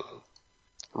a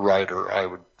writer I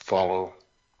would follow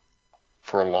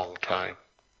for a long time.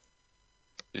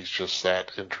 He's just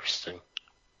that interesting.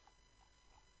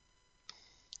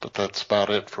 But that's about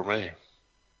it for me.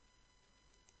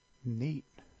 Neat.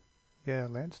 Yeah,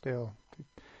 Lansdale.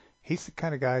 He's the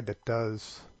kind of guy that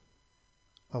does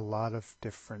a lot of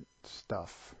different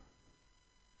stuff.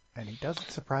 And he does it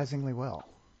surprisingly well.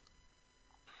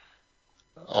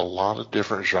 A lot of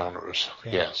different genres,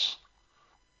 yeah. Yes.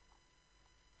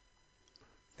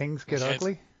 Things Get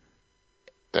Ugly?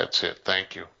 That's it,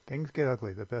 thank you. Things Get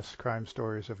Ugly, the best crime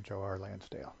stories of Joe R.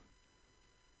 Lansdale.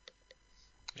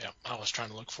 Yeah, I was trying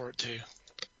to look for it too.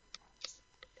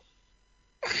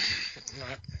 All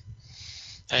right.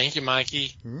 Thank you,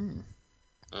 Mikey.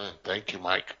 Thank you,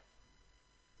 Mike.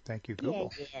 Thank you,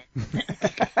 Google. Yeah.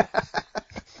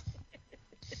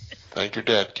 Thank your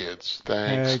dad, kids.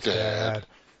 Thanks, Dad.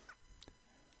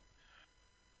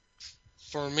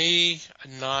 For me,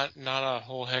 not a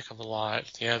whole heck of a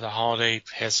lot. Yeah, the holiday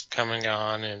has come and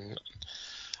gone and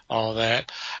all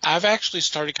that. I've actually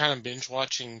started kind of binge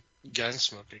watching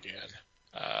Gunsmoke again.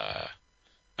 I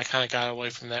kind of got away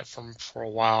from that for a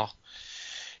while,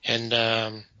 and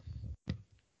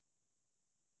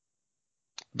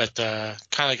but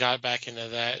kind of got back into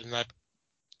that, and I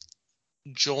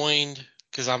joined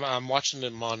because I'm watching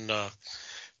them on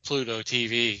Pluto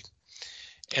TV,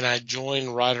 and I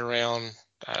joined right around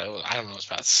I don't know, it's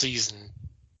about season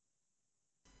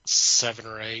 7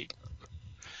 or 8.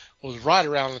 It was right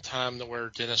around the time that where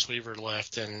Dennis Weaver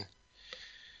left, and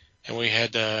we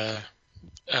had I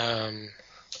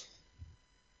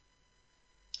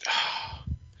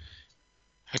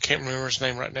can't remember his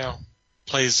name right now.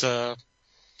 Plays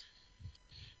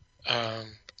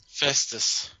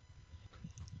Festus.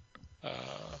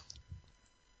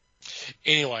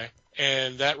 Anyway,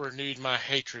 and that renewed my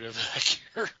hatred of that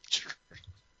character.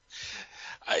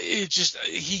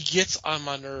 He gets on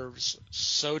my nerves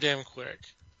so damn quick.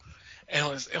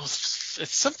 And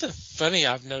it's something funny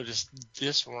I've noticed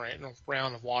this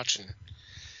round of watching.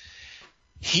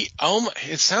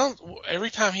 It sounds, every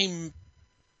time he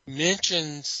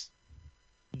mentions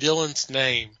Dylan's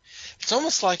name, it's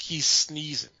almost like he's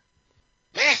sneezing.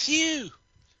 Matthew!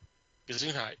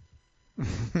 Gesundheit.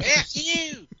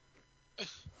 Matthew!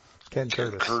 Ken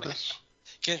Curtis.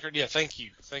 Ken Curtis, yeah, thank you.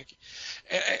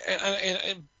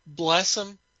 And bless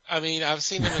him. I mean, I've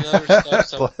seen him in other stuff.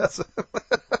 So, bless him.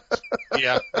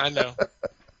 Yeah, I know.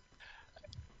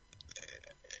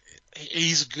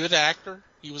 He's a good actor.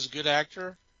 He was a good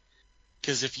actor.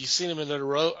 Because if you've seen him in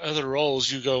other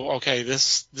roles, you go, okay,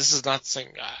 this is not the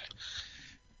same guy.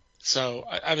 So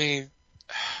I mean,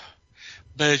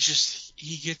 but it just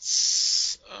he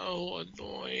gets so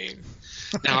annoying.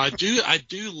 Now I do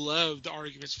love the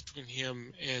arguments between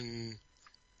him and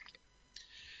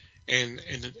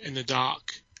the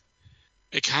Doc.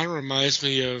 It kind of reminds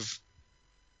me of,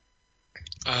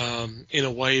 in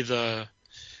a way, the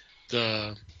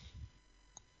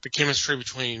chemistry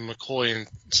between McCoy and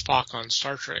Spock on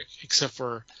Star Trek, except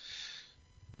for,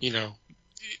 you know,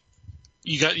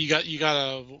 you got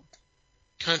a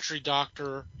country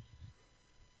doctor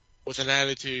with an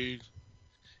attitude,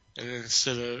 and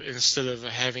instead of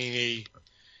having a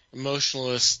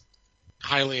emotionless,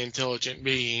 highly intelligent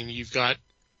being, you've got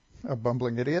a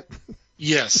bumbling idiot.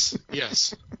 Yes.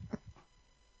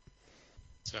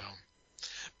 So,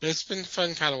 but it's been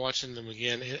fun kind of watching them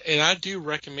again, and I do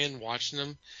recommend watching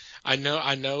them. I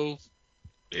know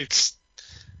it's,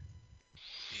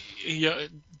 you know,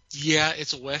 yeah,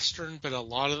 it's a Western, but a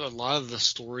lot of the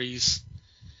stories,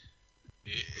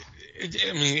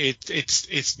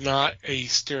 it's not a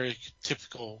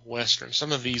stereotypical Western.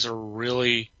 Some of these are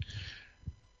really,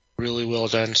 really well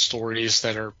done stories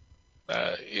that are,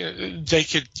 you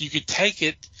could take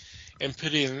it and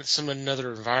put it in some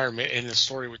another environment, and the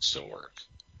story would still work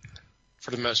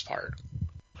for the most part.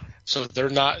 So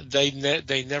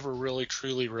they never really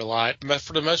truly relied,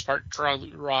 for the most part,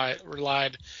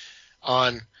 relied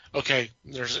on, okay,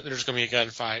 there's going to be a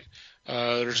gunfight,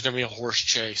 there's going to be a horse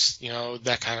chase, you know,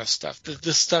 that kind of stuff.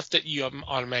 The stuff that you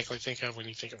automatically think of when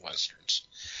you think of Westerns.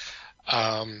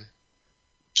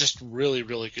 Just really,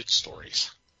 really good stories.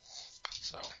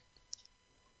 So.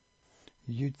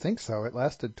 You'd think so. It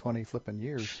lasted 20 flipping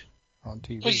years on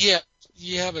TV. Well,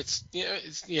 yeah, but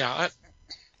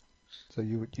So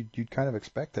you'd kind of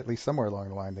expect at least somewhere along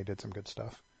the line they did some good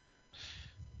stuff.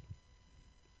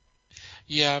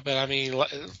 Yeah, but I mean,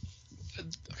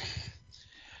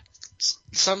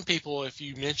 some people, if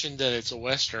you mention that it's a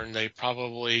Western, they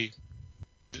probably,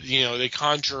 they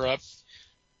conjure up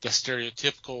the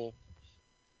stereotypical,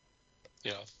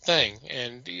 thing,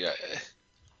 and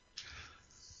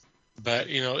but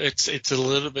it's a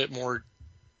little bit more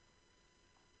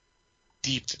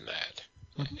deep than that.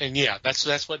 Mm-hmm. And yeah, that's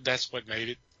what made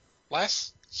it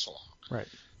last so long. Right.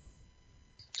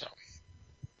 So.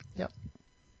 Yep.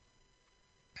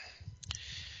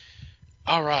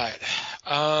 All right.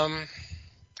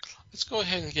 Let's go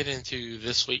ahead and get into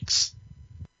this week's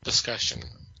discussion.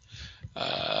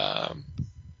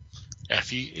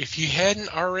 If you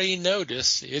hadn't already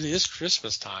noticed, it is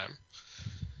Christmas time.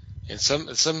 In some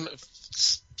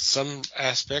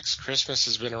aspects, Christmas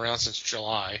has been around since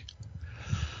July.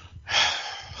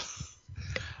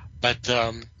 But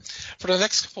for the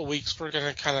next couple of weeks, we're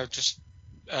going to kind of just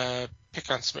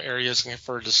pick on some areas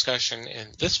for discussion.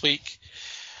 And this week,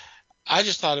 I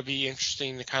just thought it'd be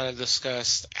interesting to kind of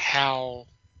discuss how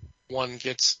one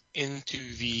gets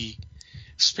into the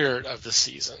spirit of the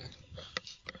season.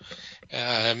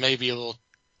 It may be a little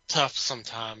tough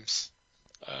sometimes,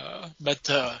 but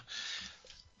I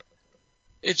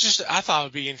thought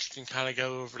it'd be interesting to kind of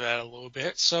go over that a little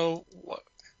bit. So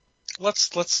let's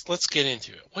get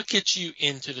into it. What gets you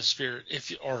into the spirit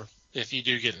if you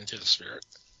do get into the spirit?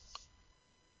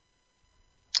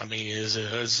 I mean, is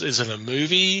it a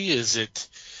movie? Is it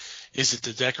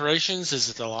the decorations? Is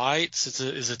it the lights?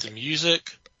 Is it the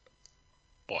music?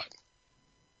 What?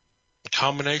 A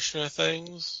combination of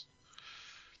things?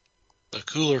 The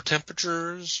cooler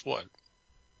temperatures? What?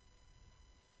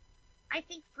 I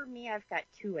think for me, I've got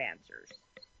two answers.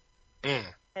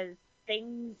 Because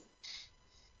things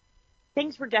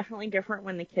were definitely different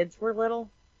when the kids were little.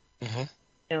 Mm-hmm.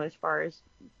 As far as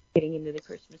getting into the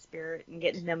Christmas spirit and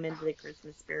getting them into the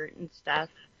Christmas spirit and stuff.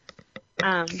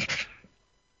 Of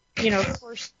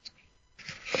course,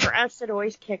 for us, it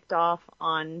always kicked off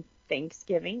on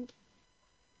Thanksgiving.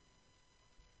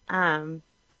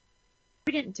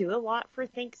 We didn't do a lot for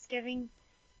Thanksgiving.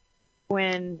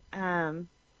 When I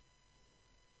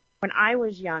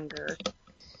was younger,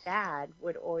 Dad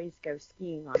would always go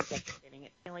skiing on Thanksgiving.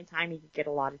 It's the only time he could get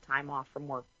a lot of time off from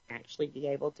work and actually be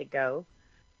able to go.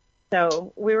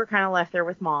 So we were kind of left there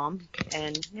with Mom,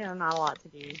 and not a lot to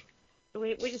do. So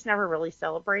we just never really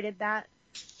celebrated that.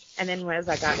 And then as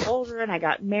I got older and I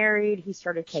got married, he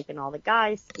started taking all the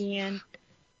guys skiing.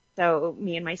 So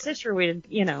me and my sister would,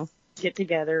 get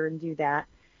together and do that.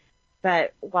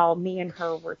 But while me and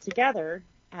her were together,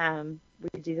 we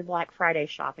would do the Black Friday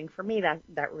shopping. For me,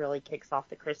 that really kicks off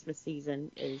the Christmas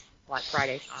season is Black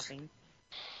Friday shopping.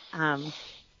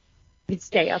 we'd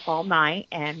stay up all night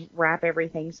and wrap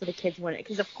everything so the kids wouldn't,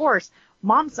 because of course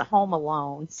mom's at home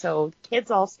alone, so kids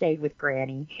all stayed with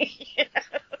Granny.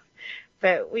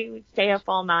 But we would stay up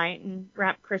all night and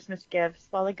wrap Christmas gifts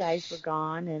while the guys were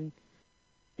gone, and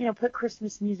put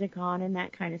Christmas music on and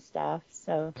that kind of stuff.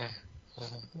 So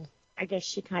I guess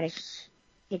she kind of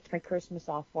kicked my Christmas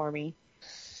off for me.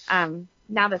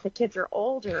 Now that the kids are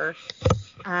older,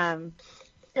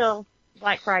 still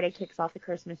Black Friday kicks off the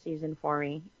Christmas season for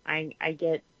me. I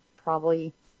get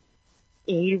probably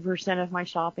 80% of my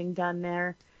shopping done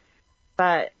there.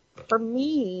 But for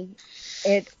me,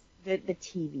 it's the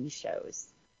TV shows.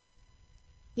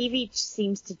 TV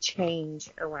seems to change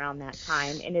around that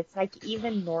time, and it's like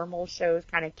even normal shows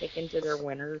kind of kick into their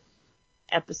winter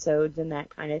episodes and that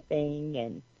kind of thing,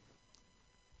 and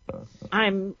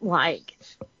I'm like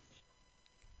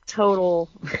total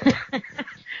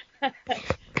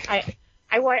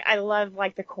I love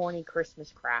like the corny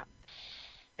Christmas crap,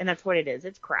 and that's what it is.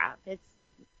 It's crap.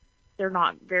 They're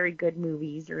not very good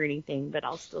movies or anything, but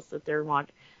I'll still sit there and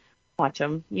watch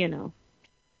them, because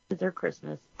they're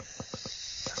Christmas.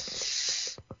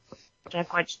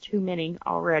 I've watched too many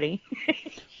already.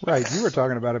 Right, you were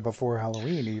talking about it before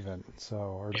Halloween even,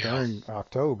 or during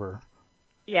October.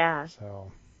 Yeah. So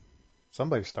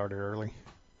somebody started early.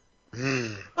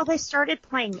 Well, they started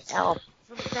playing Elf.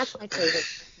 That's my favorite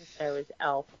Christmas show is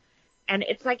Elf. And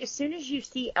it's like as soon as you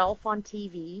see Elf on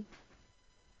TV,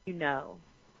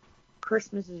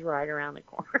 Christmas is right around the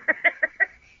corner.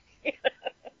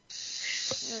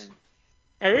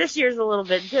 Now, this year's a little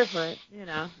bit different,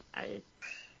 I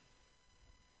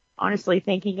honestly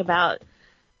thinking about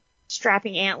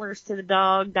strapping antlers to the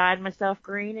dog, dyed myself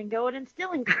green, and going and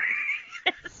stealing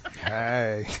Christmas.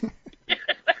 Hey.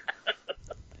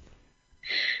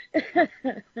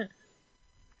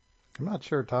 I'm not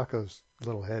sure Taco's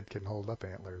little head can hold up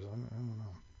antlers. I don't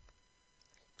know.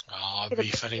 Oh, it'd be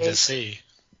funny to see.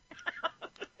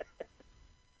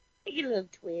 You little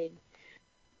twig.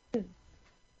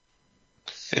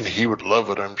 And he would love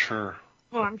it, I'm sure.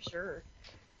 Oh, I'm sure.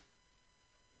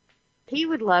 He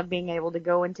would love being able to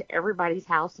go into everybody's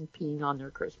house and peeing on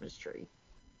their Christmas tree.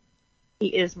 He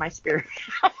is my spirit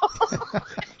animal.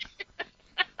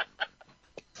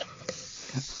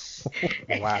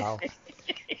 Wow.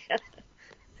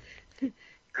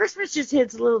 Christmas just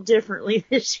hits a little differently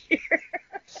this year.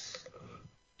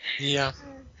 Yeah,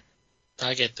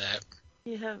 I get that.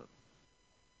 Yeah.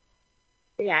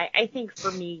 Yeah, I think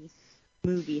for me,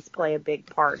 movies play a big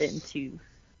part into,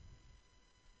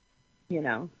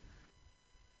 you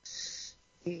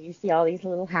see all these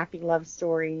little happy love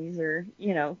stories or,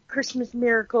 Christmas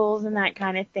miracles and that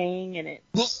kind of thing. And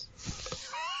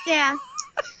yeah,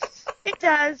 it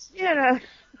does,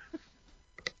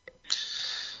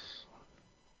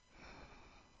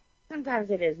 Sometimes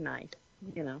it is nice,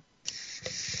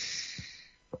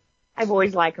 I've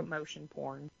always liked emotion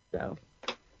porn, so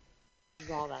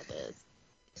that's all that is.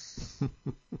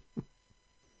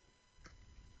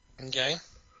 Okay.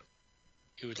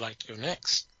 Who would like to go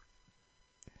next?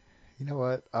 You know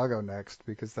what? I'll go next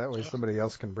because that way somebody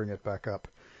else can bring it back up.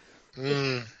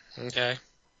 Okay.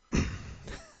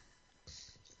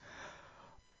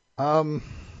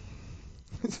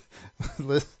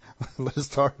 Liz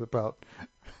talked about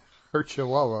her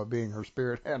Chihuahua being her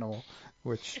spirit animal,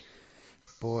 which,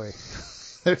 boy,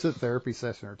 there's a therapy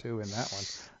session or two in that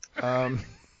one.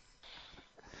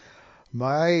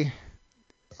 My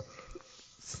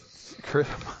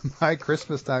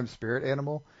Christmas time spirit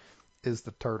animal is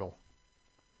the turtle.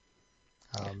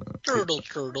 Turtle.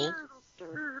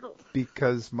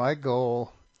 Because my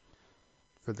goal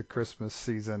for the Christmas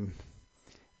season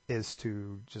is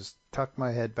to just tuck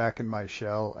my head back in my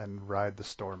shell and ride the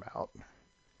storm out.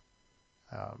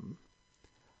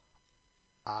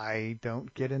 I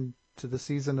don't get into the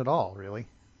season at all, really.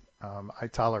 I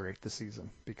tolerate the season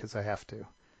because I have to.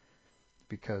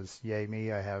 Because, yay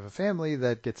me, I have a family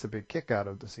that gets a big kick out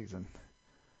of the season.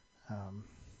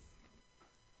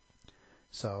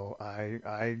 So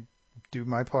I do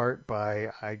my part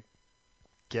by I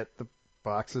get the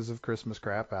boxes of Christmas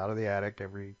crap out of the attic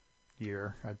every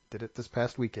year. I did it this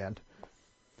past weekend.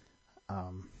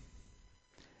 And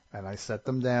I set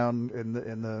them down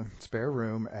in the spare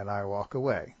room and I walk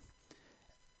away.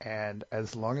 And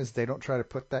as long as they don't try to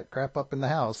put that crap up in the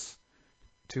house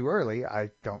too early,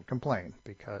 I don't complain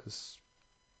because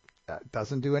that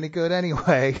doesn't do any good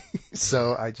anyway.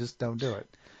 So I just don't do it.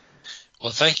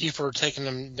 Well, thank you for taking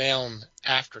them down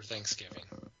after Thanksgiving.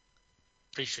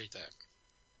 Appreciate that.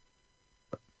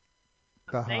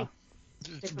 Uh-huh.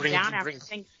 They come down after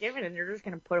Thanksgiving and they're just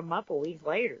going to put them up a week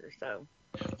later. So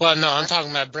Well, no, I'm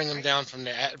talking about bring them down from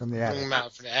the From the bring attic. them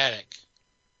out from the attic.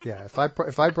 Yeah,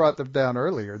 if I brought them down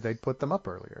earlier, they'd put them up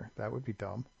earlier. That would be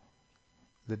dumb.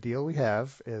 The deal we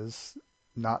have is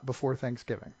not before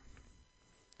Thanksgiving.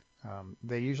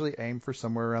 They usually aim for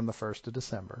somewhere around the 1st of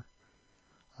December.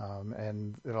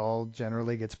 And it all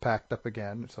generally gets packed up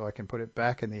again, so I can put it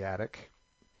back in the attic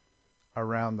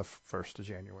around the 1st of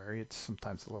January. It's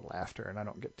sometimes a little after, and I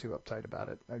don't get too uptight about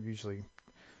it. I usually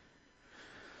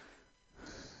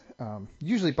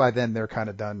by then they're kind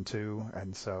of done too,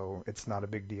 and so it's not a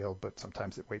big deal, but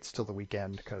sometimes it waits till the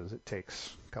weekend because it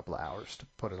takes a couple of hours to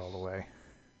put it all away.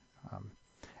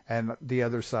 And the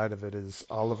other side of it is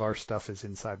all of our stuff is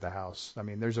inside the house. I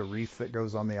mean, there's a wreath that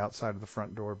goes on the outside of the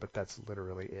front door, but that's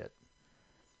literally it.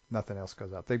 Nothing else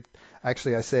goes out.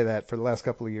 Actually, I say that for the last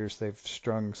couple of years, they've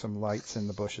strung some lights in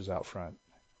the bushes out front,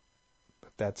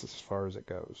 but that's as far as it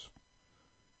goes.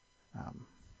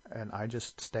 And I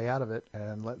just stay out of it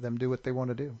and let them do what they want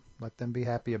to do. Let them be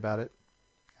happy about it.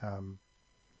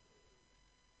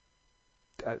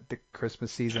 The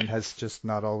Christmas season has just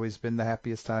not always been the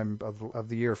happiest time of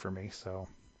the year for me, so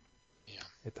Yeah.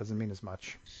 it doesn't mean as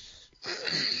much.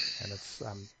 And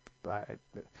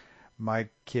my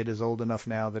kid is old enough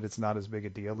now that it's not as big a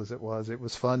deal as it was. It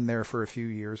was fun there for a few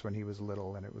years when he was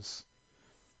little,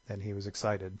 and he was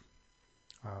excited.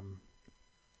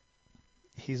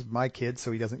 He's my kid,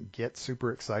 so he doesn't get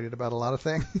super excited about a lot of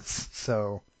things.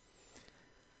 So,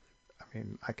 I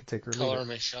mean, I could take her. Color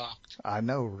me shocked. I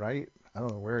know, right? I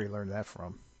don't know where he learned that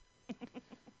from.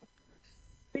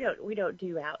 We don't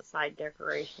do outside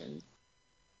decorations.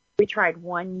 We tried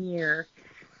one year.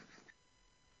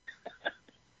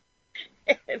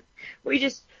 we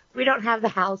don't have the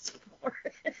house for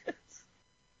it.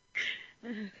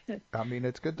 I mean,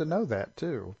 it's good to know that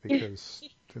too, because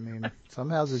I mean, some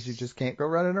houses you just can't go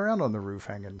running around on the roof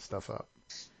hanging stuff up.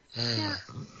 Yeah,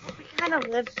 we kind of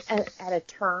live at a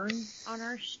turn on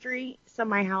our street, so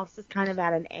my house is kind of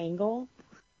at an angle.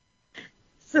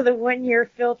 So the one year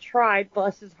Phil tried,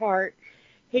 bless his heart,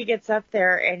 he gets up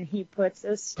there and he puts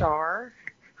a star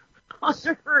on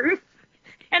the roof,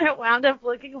 and it wound up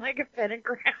looking like a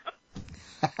pentagram.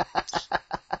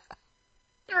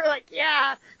 We're like,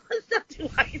 yeah, let's not do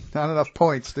lights. Not enough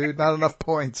points, dude. Not enough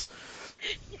points.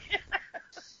 Yeah.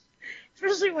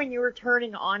 Especially when you were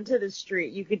turning onto the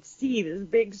street, you could see this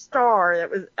big star that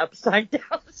was upside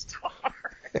down star.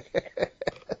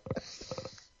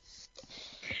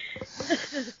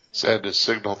 Is that a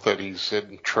signal that he's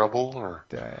in trouble, or?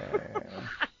 Damn.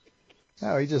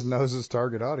 No, he just knows his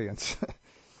target audience.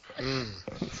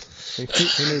 He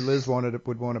knew Liz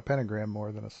would want a pentagram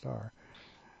more than a star.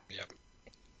 Yep.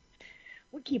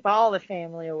 We keep all the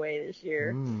family away this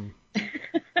year.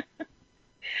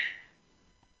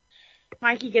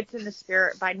 Mikey gets in the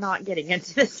spirit by not getting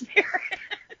into the spirit.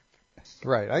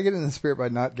 Right. I get in the spirit by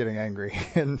not getting angry,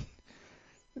 and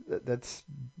that's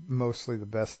mostly the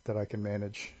best that I can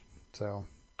manage. So.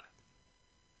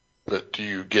 But do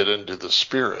you get into the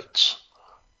spirits?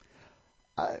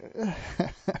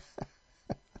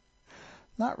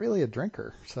 Not really a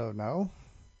drinker, so no,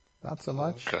 not so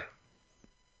much. Okay.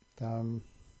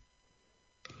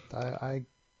 I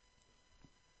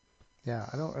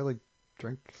don't really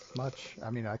drink much. I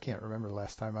mean, I can't remember the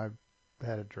last time I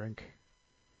had a drink.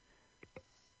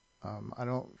 I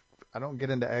don't get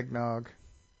into eggnog.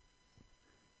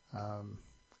 I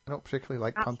don't particularly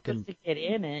like pumpkin. You're not supposed to get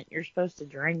in it. You're supposed to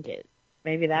drink it.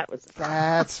 Maybe that was the problem.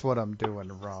 That's what I'm doing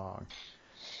wrong.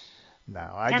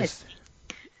 No, I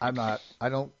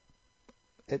don't.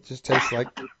 It just tastes like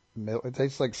milk. It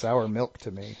tastes like sour milk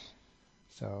to me.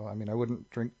 So, I mean, I wouldn't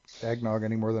drink eggnog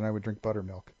any more than I would drink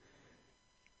buttermilk.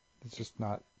 It's just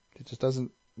not. It just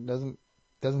doesn't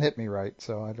hit me right.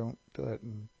 So I don't do it.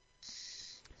 And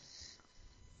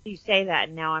You say that,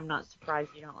 and now I'm not surprised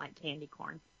you don't like candy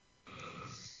corn.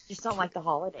 Just don't like the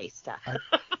holiday stuff.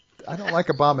 I don't like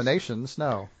abominations.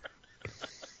 No,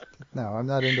 I'm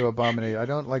not into abomination. I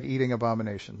don't like eating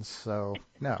abominations. So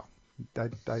no,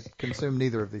 I consume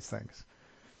neither of these things.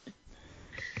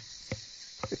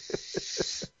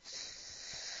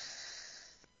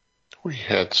 We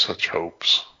had such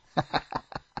hopes.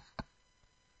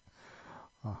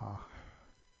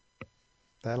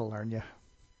 That'll learn you.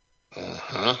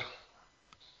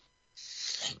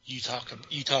 You talk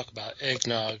about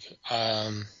eggnog.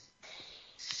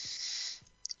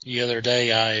 The other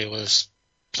day I was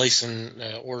placing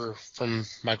an order from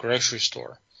my grocery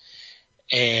store,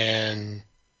 and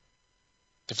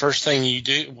the first thing you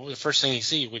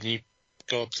see when you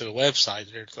go up to the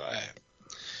website, there's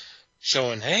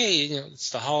showing, hey,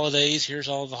 it's the holidays. Here's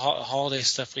all the holiday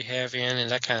stuff we have in, and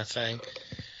that kind of thing.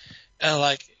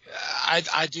 And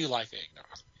I do like eggnog.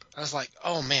 I was like,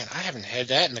 oh man, I haven't had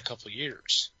that in a couple of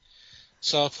years.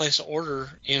 So I place an order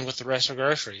in with the rest of the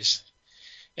groceries.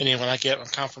 And then when I get a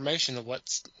confirmation of what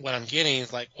I'm getting,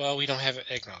 it's like, well, we don't have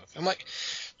eggnog. I'm like,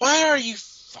 why are you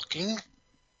fucking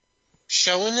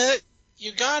showing that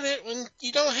you got it when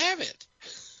you don't have it?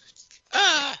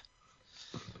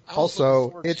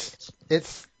 Also, it's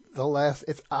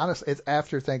honest. It's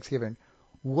after Thanksgiving.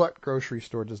 What grocery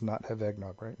store does not have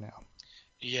eggnog right now?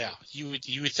 Yeah, you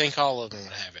would think all of them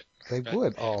would have it. They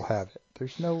would all have it.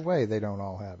 There's no way they don't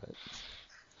all have it.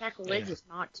 Sacrilegious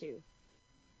not to.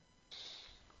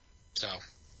 So,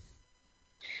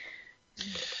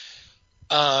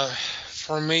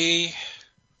 for me,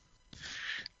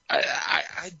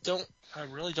 I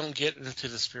really don't get into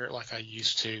the spirit like I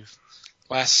used to.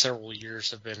 Last several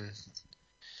years have been,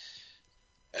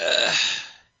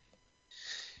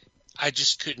 I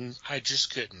just couldn't.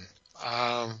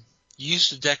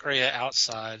 Used to decorate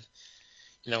outside,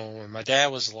 when my dad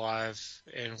was alive,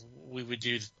 and we would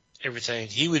do everything.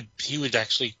 He would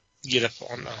actually get up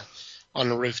on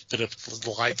the roof, put up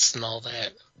the lights and all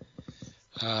that,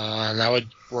 and I would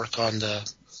work on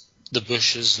the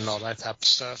bushes and all that type of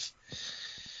stuff.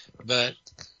 But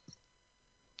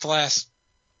the last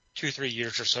 2 or 3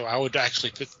 years or so, I would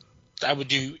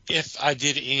do, if I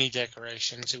did any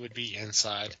decorations, it would be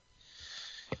inside.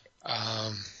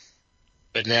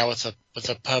 But now with a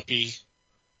puppy,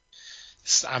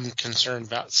 I'm concerned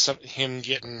about him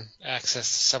getting access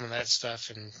to some of that stuff,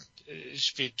 and it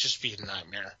should just be a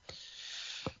nightmare.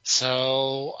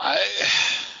 So I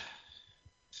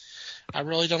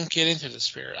really don't get into the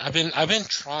spirit. I've been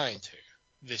trying to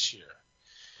this year.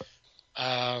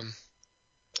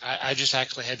 I just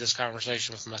actually had this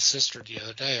conversation with my sister the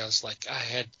other day. I was like, I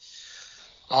had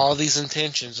all these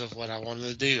intentions of what I wanted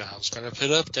to do. I was going to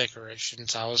put up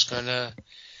decorations. I was going to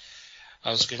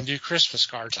do Christmas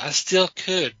cards. I still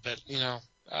could, but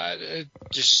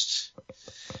just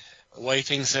the way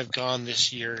things have gone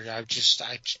this year,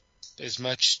 as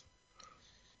much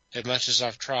as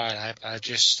I've tried, I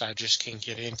just can't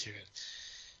get into it.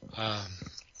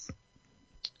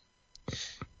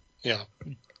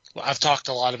 I've talked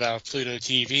a lot about Pluto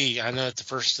TV. I know at the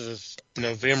 1st of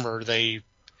November they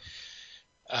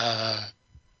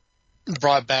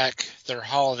brought back their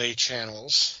holiday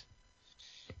channels,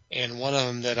 and one of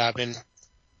them that I've been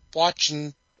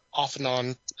watching off and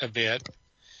on a bit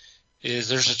is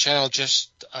there's a channel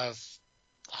just of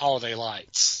holiday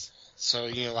lights. So,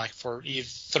 like for either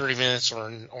 30 minutes or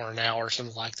an hour or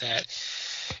something like that.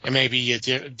 And maybe a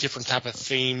different type of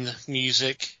themed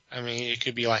music. I mean, it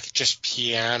could be like just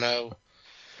piano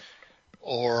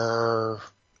or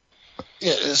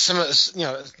some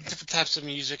different types of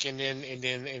music, and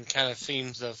kind of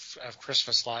themes of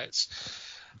Christmas lights.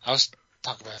 I was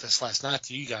talking about this last night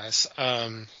to you guys.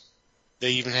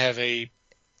 They even have a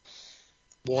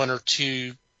 1 or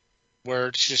 2 where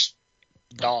it's just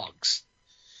dogs.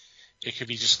 It could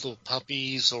be just little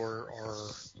puppies or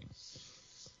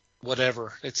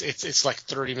whatever. It's like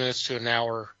 30 minutes to an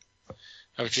hour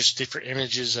of just different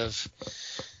images of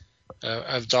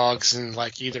dogs, and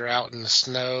like either out in the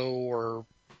snow or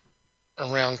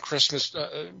around Christmas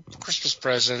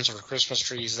presents or Christmas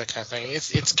trees, that kind of thing.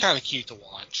 It's kind of cute to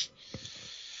watch.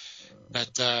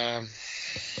 But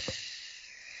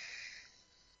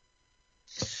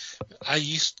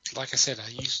like I said, I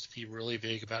used to be really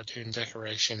big about doing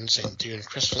decorations and doing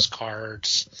Christmas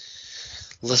cards,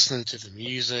 listening to the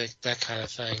music, that kind of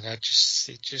thing.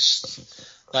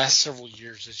 Last several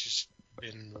years it's just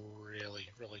been really,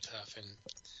 really tough, and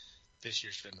this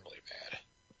year's been really bad.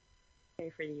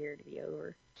 Ready for the year to be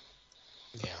over.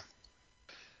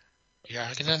 Yeah,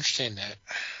 I can understand that.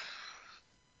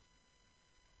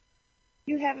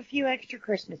 You have a few extra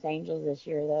Christmas angels this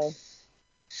year, though.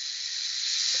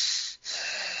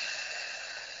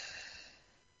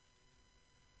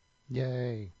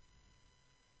 Yay.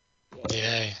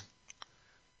 Yay.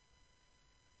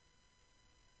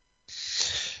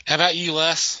 How about you,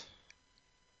 Les?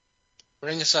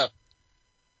 Bring us up.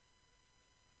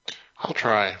 I'll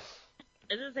try. I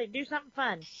was going to say, do something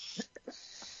fun.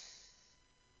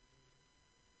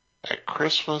 At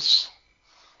Christmas,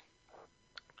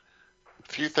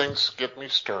 a few things get me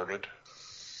started.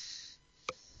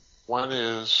 One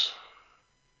is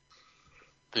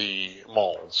the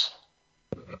malls.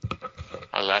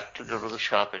 I like to go to the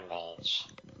shopping malls,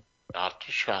 not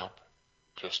to shop,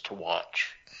 just to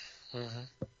watch. Mm-hmm.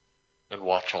 And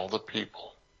watch all the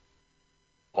people.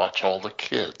 Watch all the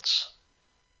kids.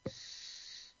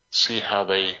 See how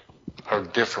they are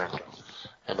different.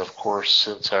 And of course,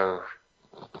 since our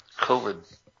COVID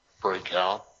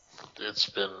breakout, it's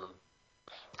been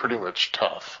pretty much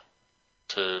tough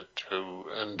to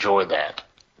enjoy that.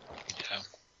 Yeah.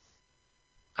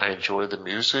 I enjoy the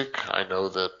music. I know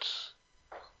that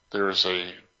there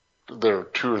are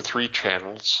 2 or 3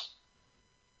 channels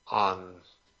on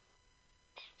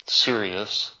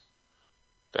Sirius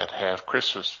that have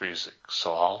Christmas music,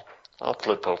 so I'll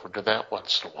flip over to that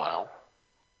once in a while.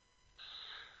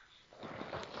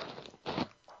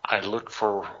 I look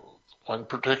for one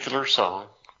particular song,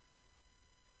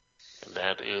 and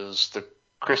that is the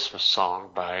Christmas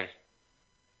song by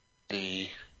the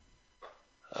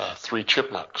 3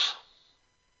 Chipmunks.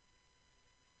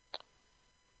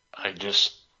 I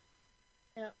just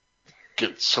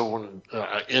get so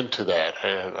into that,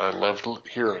 and I love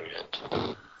hearing it.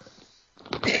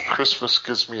 Christmas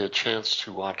gives me a chance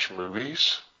to watch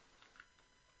movies.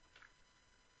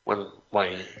 When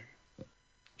my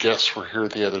guests were here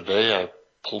the other day, I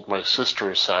pulled my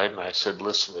sister aside and I said,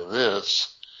 listen to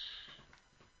this.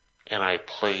 And I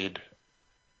played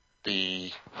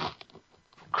the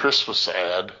Christmas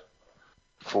ad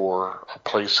for a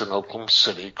place in Oklahoma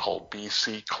City called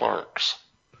B.C. Clark's.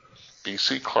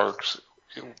 B.C. Clark's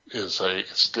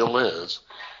still is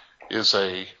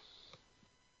a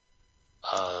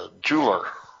jeweler.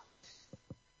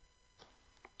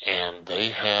 And they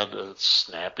had a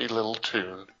snappy little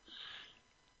tune.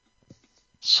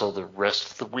 So the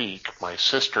rest of the week, my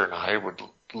sister and I would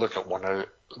look at one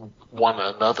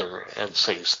another and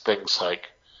say things like,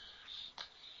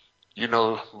 you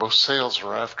know, most sales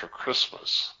are after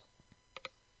Christmas.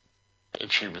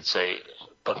 And she would say,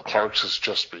 but Clark's is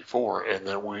just before. And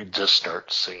then we'd just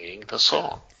start singing the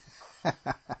song.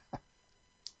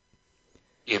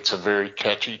 It's a very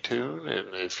catchy tune.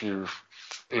 And if you're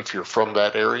from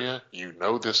that area, you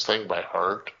know this thing by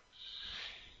heart.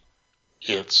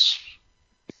 It's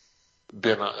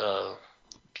been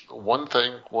one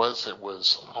thing was it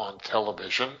was on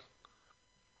television,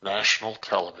 national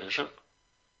television,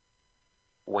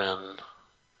 when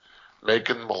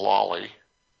Megan Mullally,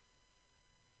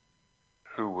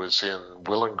 who was in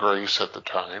Will and Grace at the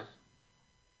time,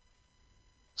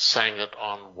 sang it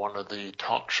on one of the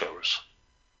talk shows.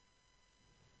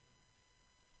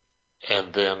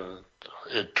 And then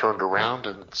it turned around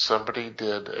and somebody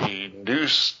did a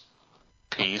news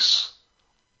piece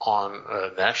on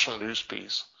a national news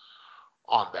piece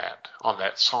on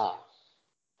that song.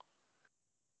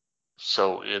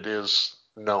 So it is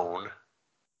known.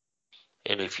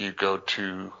 And if you go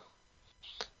to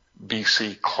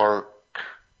B.C. Clark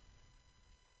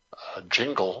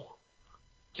jingle,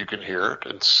 you can hear it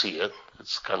and see it.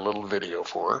 It's got a little video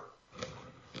for it.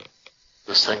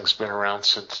 This thing's been around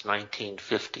since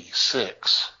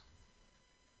 1956.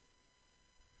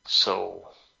 So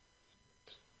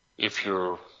if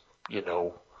you're,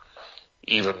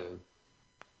 even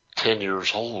 10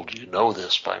 years old, you know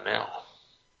this by now.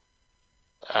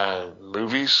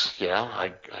 Movies, yeah,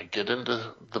 I get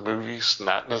into the movies,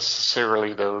 not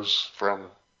necessarily those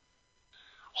from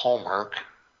Hallmark.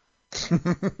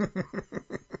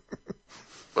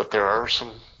 But there are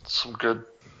some good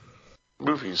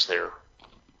movies there.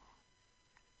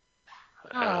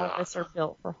 Not all of us are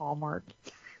built for Hallmark.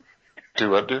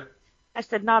 Do I do? I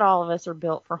said not all of us are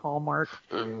built for Hallmark.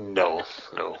 No.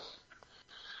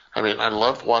 I mean, I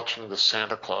love watching the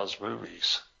Santa Claus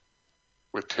movies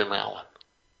with Tim Allen.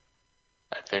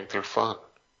 I think they're fun.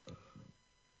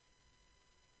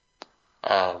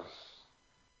 I'm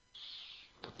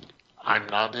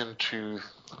not into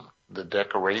the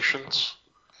decorations.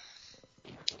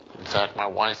 In fact, my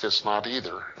wife is not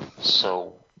either.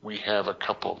 So we have a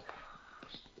couple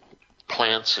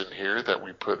plants in here that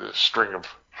we put a string of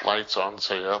lights on and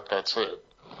say, oh, that's it.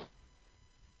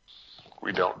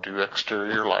 We don't do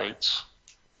exterior lights.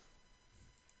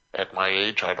 At my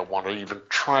age, I don't want to even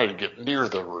try to get near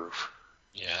the roof.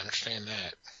 Yeah, I understand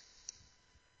that.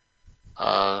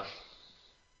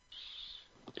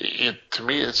 To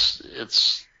me,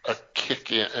 it's a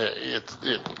kick in. It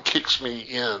kicks me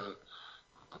in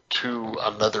to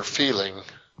another feeling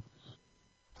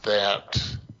that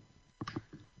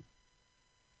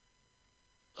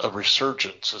a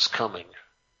resurgence is coming.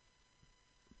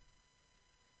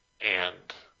 And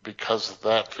because of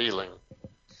that feeling,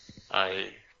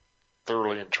 I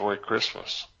thoroughly enjoy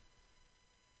Christmas.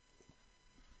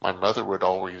 My mother would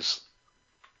always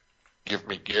give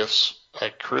me gifts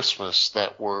at Christmas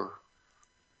that were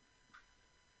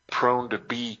prone to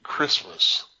be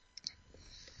Christmas.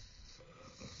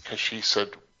 Because she said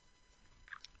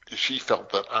she felt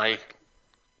that I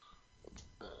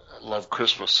loved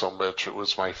Christmas so much, it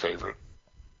was my favorite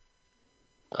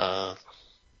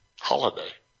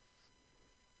holiday.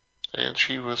 And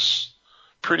she was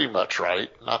pretty much right.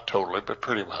 Not totally, but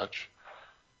pretty much.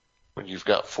 When you've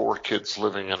got 4 kids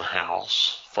living in a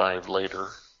house, 5 later,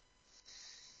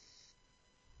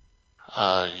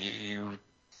 you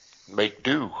make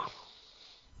do.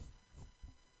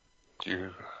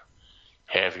 You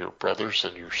have your brothers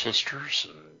and your sisters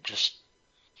and just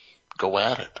go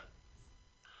at it.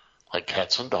 Like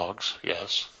cats and dogs,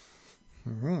 yes.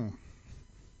 Mm-hmm.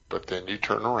 But then you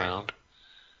turn around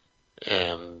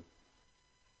and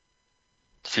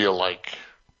feel like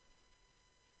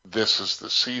this is the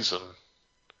season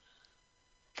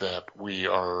that we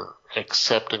are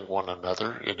accepting one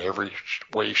another in every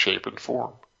way, shape, and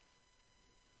form.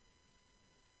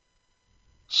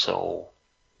 So,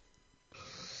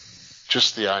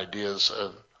 just the ideas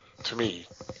of, to me,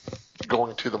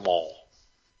 going to the mall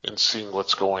and seeing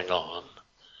what's going on.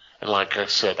 And like I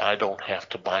said, I don't have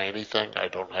to buy anything. I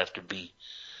don't have to be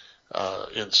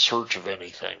in search of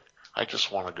anything. I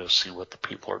just want to go see what the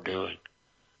people are doing.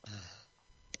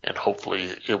 And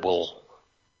hopefully it will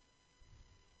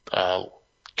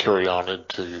carry on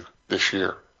into this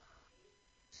year.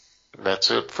 And that's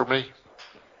it for me.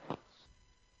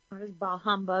 Not as bah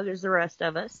humbug as the rest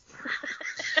of us.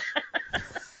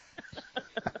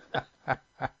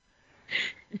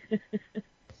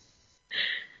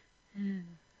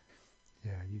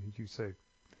 Yeah, you say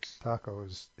Taco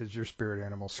is your spirit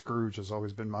animal. Scrooge has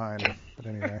always been mine. But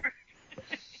anyway,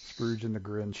 Scrooge and the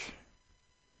Grinch.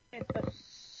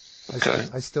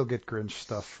 I still get Grinch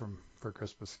stuff for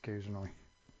Christmas occasionally.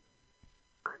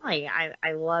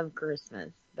 I love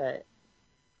Christmas, but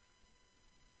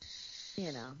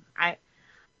you know,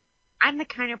 I'm the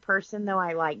kind of person though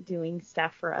I like doing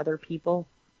stuff for other people.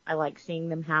 I like seeing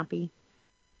them happy.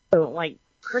 So like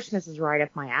Christmas is right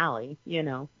up my alley, you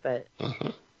know, but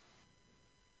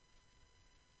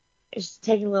it's just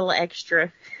taking a little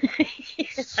extra.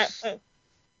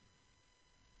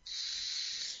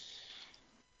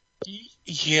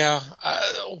 Yeah,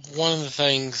 one of the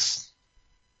things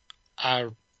I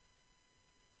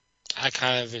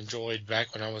kind of enjoyed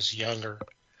back when I was younger,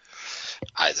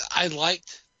 I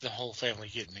liked the whole family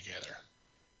getting together.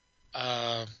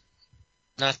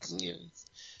 Not you know,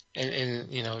 and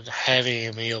you know, having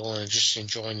a meal and just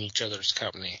enjoying each other's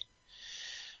company.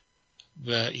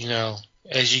 But you know,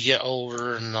 as you get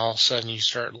older and all of a sudden you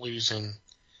start losing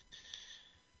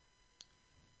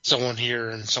someone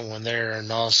here and someone there,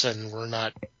 and all of a sudden we're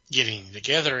not getting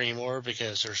together anymore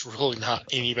because there's really not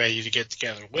anybody to get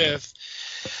together with.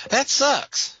 That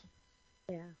sucks.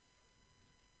 Yeah.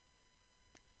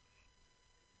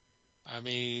 I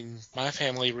mean, my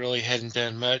family really hadn't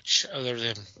done much other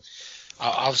than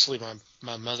obviously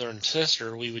my mother and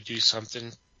sister. We would do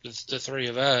something, the 3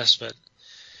 of us, but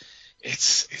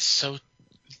it's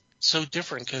so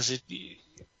different because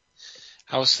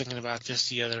I was thinking about this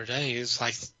the other day. It's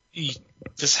like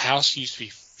this house used to be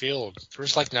filled. There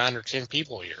was like 9 or 10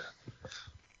 people here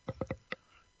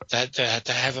that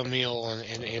to have a meal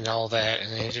and all that,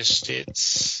 and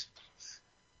it's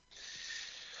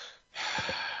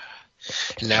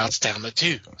and now it's down to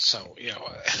 2. So you know,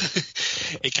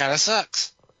 it kind of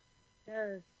sucks. It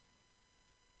does.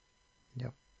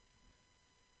 Yep.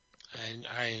 And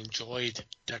I enjoyed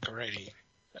decorating.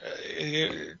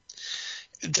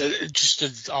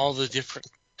 Just all the different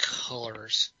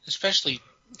colors, especially,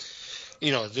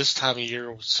 you know, this time of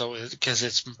year. So because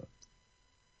it's,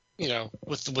 you know,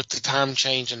 with the time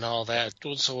change and all that,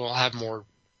 so we'll have more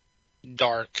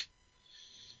dark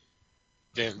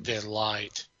than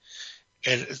light,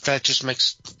 and that just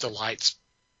makes the lights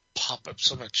pop up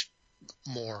so much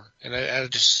more. And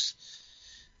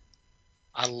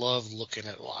I love looking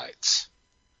at lights.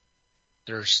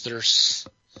 There's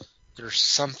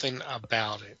something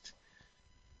about it.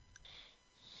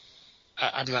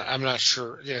 I'm not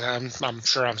sure. Yeah, I'm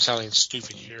sure I'm sounding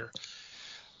stupid here.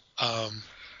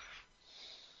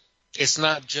 It's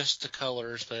not just the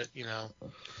colors, but you know,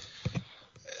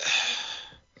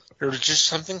 there's just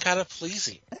something kind of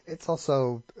pleasing. It's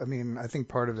also, I mean, I think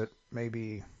part of it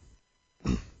maybe,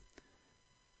 I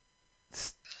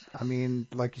mean,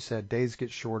 like you said, days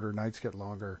get shorter, nights get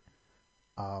longer,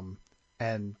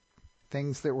 and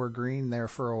things that were green there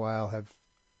for a while have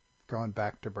gone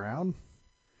back to brown.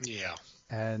 Yeah.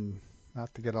 And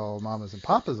not to get all mamas and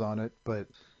papas on it, but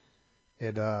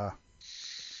it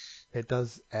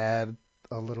does add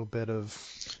a little bit of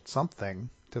something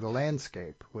to the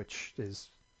landscape, which is,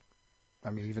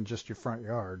 I mean, even just your front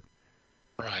yard.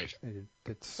 Right.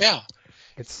 It's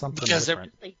something because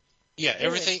different.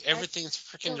 Everything's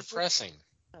freaking depressing.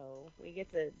 Oh, we you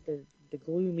get the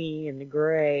gloomy and the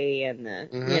gray and the,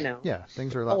 you know. Yeah,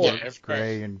 things are a lot Oh, more yeah.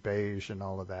 gray and beige and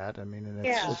all of that. I mean, and it's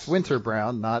Yeah. it's winter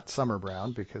brown, not summer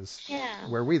brown, because Yeah.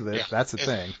 where we live, Yeah. that's a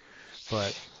thing.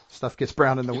 But stuff gets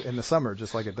brown in the summer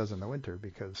just like it does in the winter,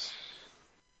 because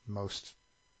most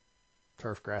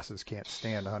turf grasses can't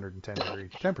stand 110-degree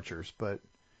temperatures. But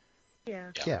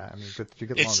Yeah. yeah, I mean, but you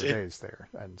get It's- longer days there,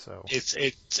 and so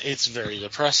It's very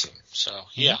depressing. So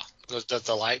yeah,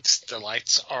 the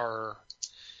lights are,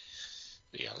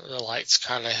 the lights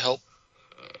kind of help.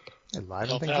 it liven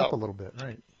help things out. up a little bit,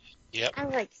 right? Yep. I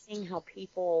like seeing how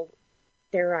people,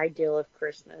 their ideal of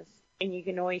Christmas, and you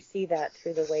can always see that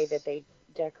through the way that they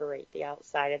decorate the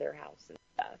outside of their house and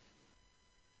stuff.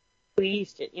 We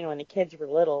used to, when the kids were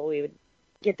little, we would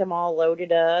get them all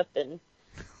loaded up and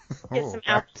get some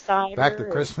outside. Back to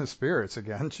Christmas spirits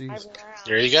again. Jeez.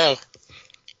 There you go.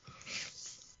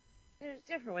 It was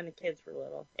different when the kids were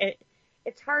little.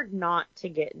 It's hard not to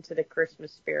get into the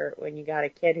Christmas spirit when you got a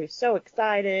kid who's so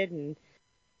excited,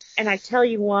 and I tell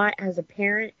you what, as a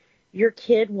parent, your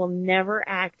kid will never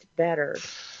act better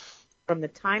from the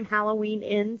time Halloween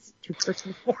ends to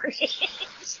Christmas morning.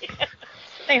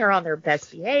 They are on their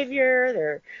best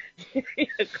behavior.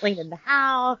 They're cleaning the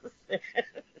house.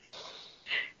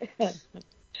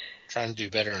 Trying to do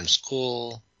better in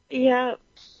school. Yeah,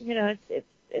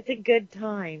 it's a good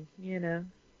time,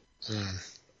 Mm.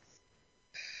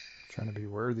 Trying to be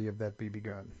worthy of that BB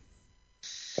gun.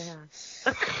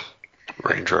 Yeah.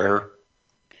 Rain dryer.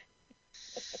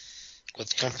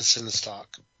 With compass in the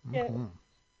stock. Yeah. Mhm.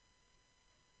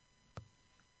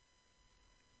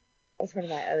 That's one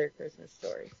of my other Christmas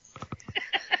stories.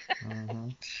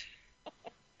 Mhm.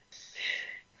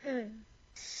 And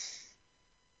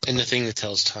the thing that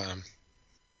tells time.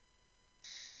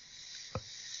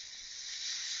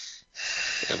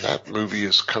 And that movie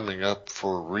is coming up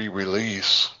for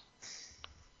re-release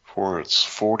for its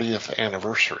 40th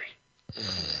anniversary.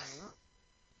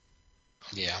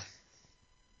 Yeah.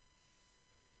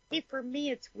 See, for me,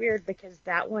 it's weird because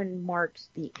that one marks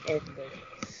the end of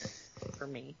Christmas for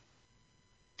me.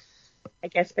 I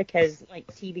guess because, like,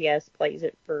 TBS plays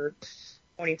it for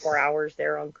 24 hours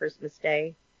there on Christmas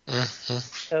Day. Mm-hmm.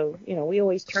 So, we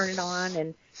always turn it on,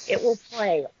 and it will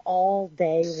play all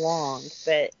day long.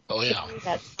 But Oh, yeah. to me,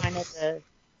 that's kind of the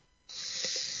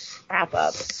wrap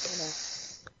up.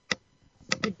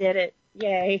 We did it.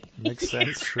 Yay. Makes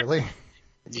sense, really.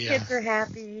 Yeah. Kids are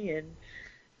happy, and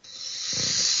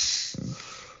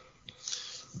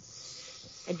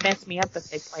it'd mess me up if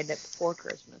they played it before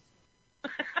Christmas.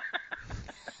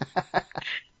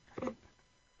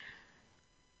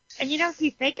 And if you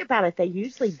think about it, they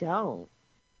usually don't.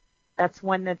 That's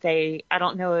one that I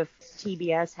don't know if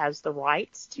TBS has the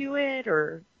rights to it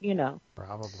or,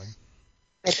 Probably.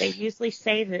 but they usually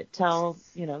save it till,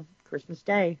 Christmas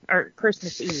Day or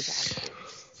Christmas Eve, actually.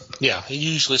 Yeah, it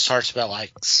usually starts about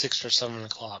like 6 or 7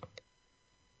 o'clock.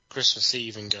 Christmas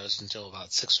Eve and goes until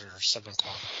about 6 or 7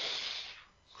 o'clock.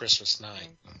 Christmas night.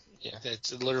 Yeah,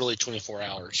 it's literally 24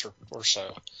 hours or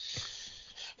so.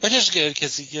 But it's good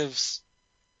because it gives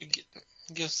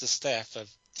the staff of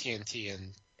TNT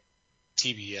and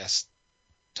TBS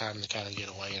time to kind of get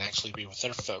away and actually be with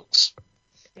their folks.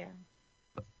 Yeah.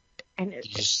 And You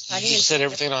just set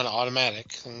everything on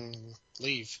automatic and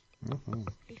leave. Mm-hmm.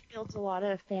 He built a lot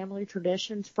of family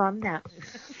traditions from that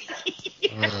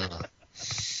movie.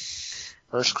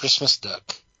 First Christmas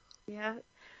duck. Yeah.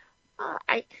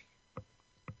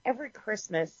 Every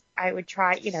Christmas I would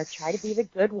try to be the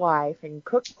good wife and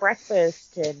cook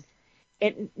breakfast, and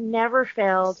it never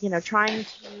failed, trying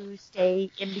to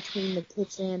stay in between the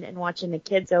kitchen and watching the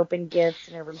kids open gifts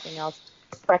and everything else.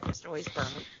 Breakfast always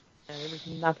burned. There was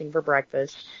nothing for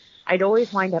breakfast. I'd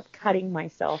always wind up cutting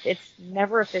myself. It's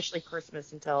never officially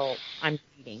Christmas until I'm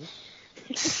eating.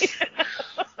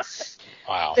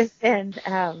 Wow. And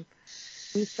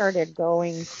we started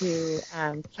going to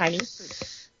Chinese food.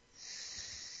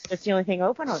 That's the only thing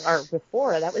open or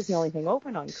before, that was the only thing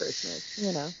open on Christmas,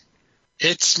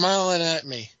 It's smiling at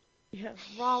me. Yeah.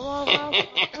 Rah, rah, rah,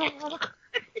 rah, rah, rah.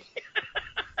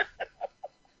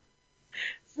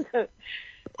 So,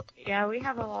 yeah, we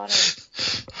have a lot of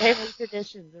family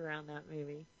traditions around that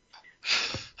movie.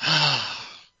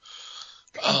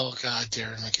 Oh, God,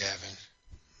 Darren McGavin.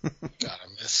 God, I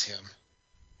miss him.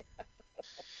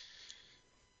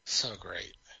 So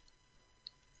great.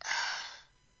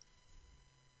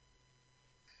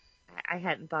 I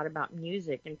hadn't thought about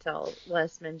music until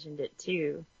Les mentioned it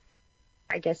too.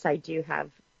 I guess I do have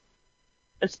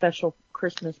a special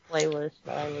Christmas playlist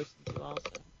that I listen to also.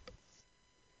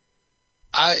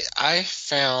 I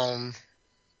found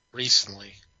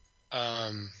recently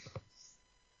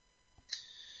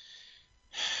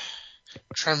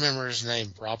trying to remember his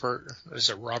name. Robert, is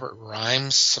it Robert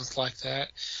Rhymes? Something like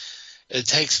that. It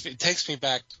takes me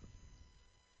back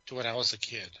to when I was a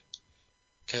kid.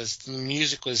 Because the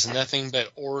music was nothing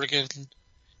but organ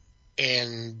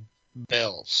and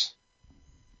bells.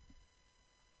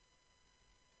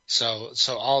 So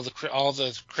all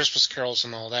the Christmas carols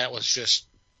and all that was just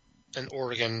an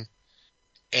organ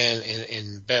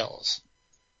and bells.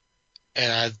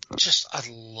 And I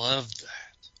loved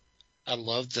that. I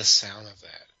loved the sound of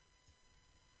that.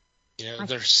 You know,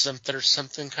 there's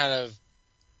something kind of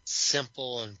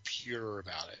simple and pure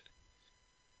about it.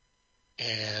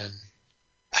 And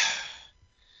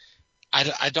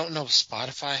I don't know if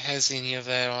Spotify has any of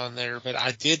that on there, but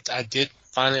I did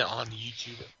find it on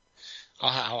YouTube.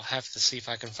 I'll have to see if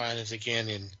I can find it again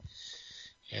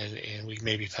and we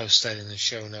maybe post that in the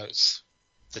show notes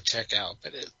to check out.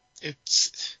 But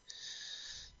it's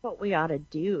what we ought to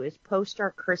do is post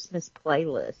our Christmas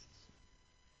playlists.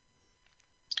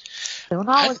 Don't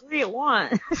all agree at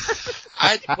once.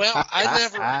 I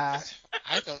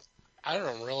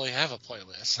don't really have a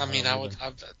playlist. I mean,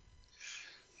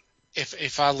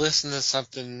 if I listen to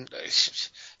something,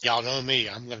 y'all know me,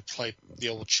 I'm going to play the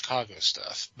old Chicago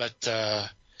stuff. But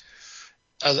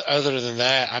other than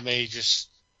that, I may just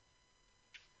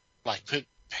like put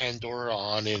Pandora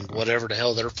on and whatever the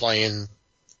hell they're playing,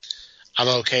 I'm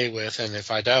okay with. And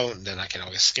if I don't, then I can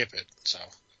always skip it. So.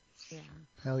 Yeah.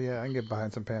 Hell yeah, I can get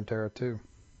behind some Pantera too.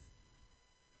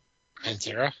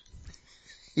 Pantera?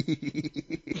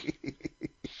 Did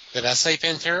I say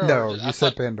Pantera? No, you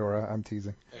said Pandora. I'm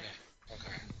teasing.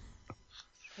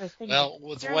 Okay. Well,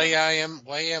 with the way I am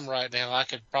right now, I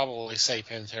could probably say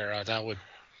Pantera. That would,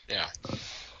 yeah.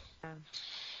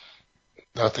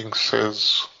 Nothing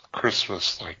says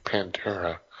Christmas like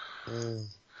Pantera. Mm.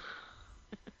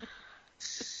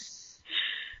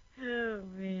 Oh,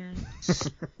 man.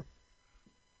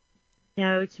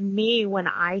 To me, when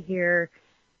I hear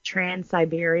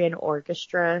Trans-Siberian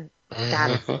Orchestra,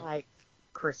 that is like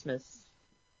Christmas.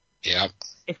 Yeah.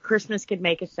 If Christmas could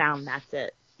make a sound, that's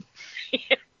it.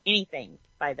 Anything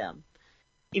by them.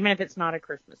 Even if it's not a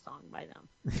Christmas song by them.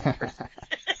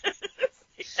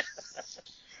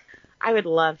 I would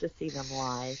love to see them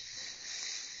live.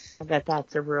 I bet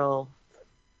that's a real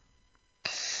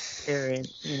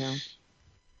experience,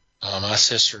 My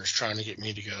sister is trying to get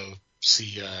me to go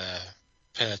see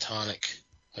Pentatonic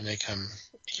when they come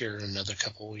here in another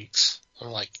couple of weeks. I'm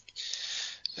like,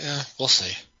 yeah, we'll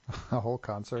see. A whole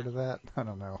concert of that? I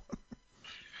don't know.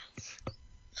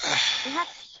 They have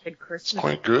good Christmas. It's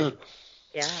quite good.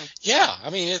 Yeah. Yeah, I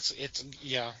mean it's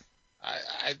yeah.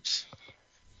 I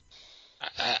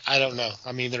don't know.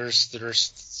 I mean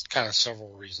there's kind of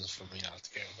several reasons for me not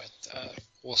to go, but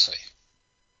we'll see.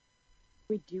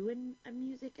 We doing a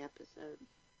music episode?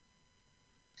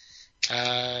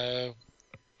 Yeah,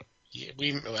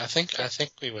 I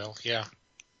think we will. Yeah.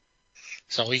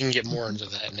 So we can get more into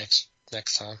that next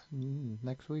time.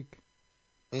 Next week.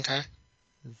 Okay.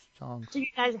 Songs. So you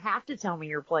guys have to tell me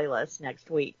your playlist next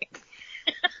week.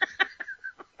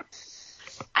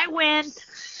 I win.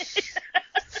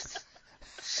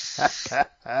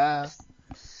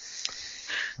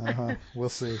 We'll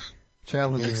see.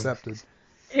 Challenge accepted.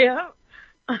 Yeah.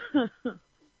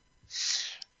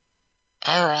 All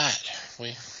right.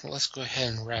 Let's go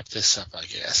ahead and wrap this up, I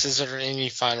guess. Is there any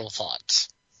final thoughts?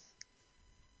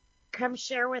 Come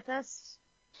share with us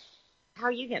how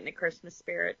you get in the Christmas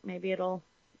spirit. Maybe it'll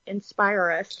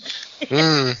inspire us.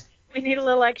 We need a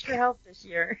little extra help this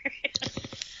year.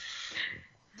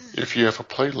 If you have a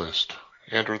playlist,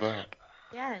 enter that.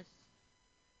 Yes.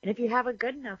 And if you have a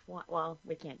good enough one, well,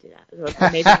 we can't do that. So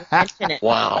maybe we'll mention it.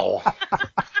 Wow.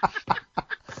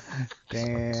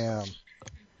 Damn.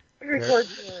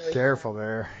 Careful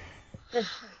there.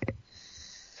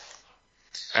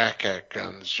 ACAC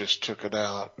guns just took it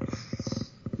out. I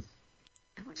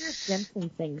wonder if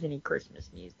Jensen sings any Christmas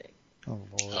music. Oh,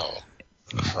 Lord. Oh,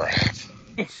 crap.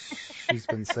 She's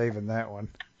been saving that one.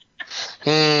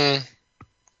 We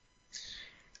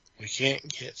can't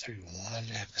get through one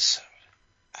episode.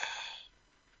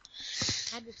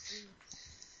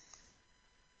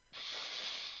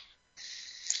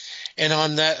 And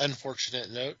on that unfortunate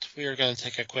note, we are going to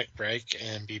take a quick break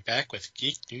and be back with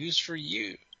Geek News for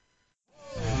You.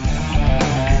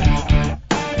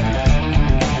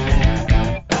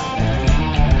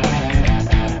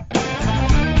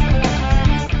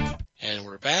 And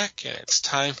we're back, and it's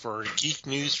time for Geek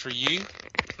News for You.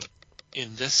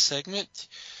 In this segment,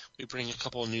 we bring a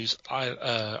couple of news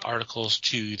articles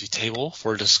to the table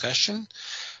for discussion.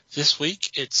 This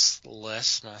week, it's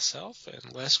Les, myself,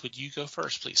 and Les, would you go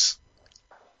first, please?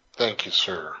 Thank you,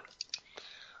 sir.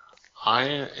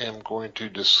 I am going to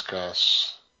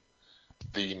discuss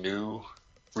the new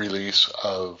release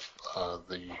of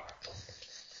the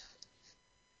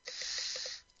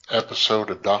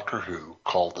episode of Doctor Who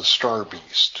called The Star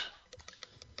Beast.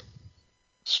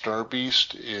 Star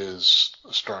Beast is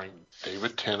starring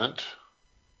David Tennant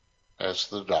as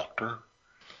the Doctor.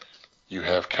 You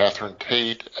have Catherine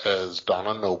Tate as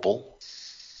Donna Noble.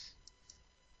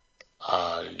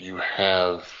 You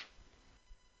have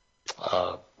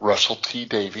Russell T.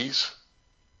 Davies,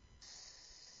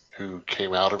 who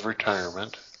came out of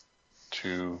retirement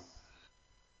to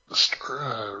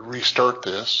restart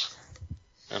this,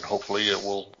 and hopefully it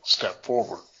will step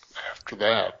forward after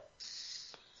that.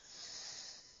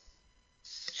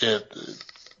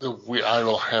 I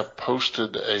will have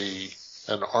posted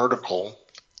an article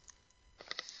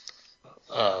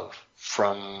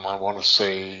from, I want to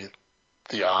say,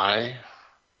 The Eye,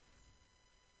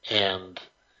 and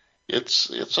it's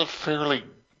a fairly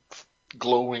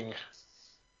glowing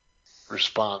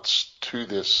response to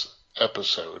this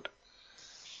episode.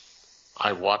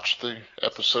 I watched the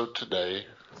episode today.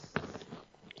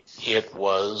 It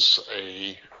was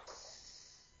a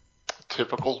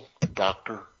typical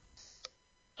Doctor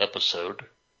episode,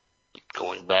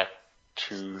 going back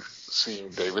to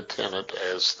seeing David Tennant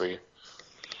as the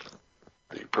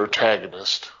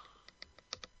protagonist,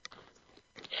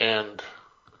 and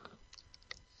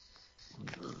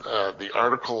the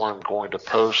article I'm going to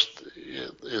post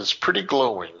is pretty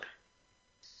glowing.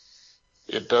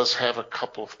 It does have a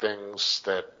couple of things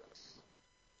that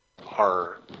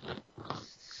are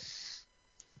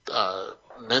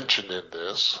mentioned in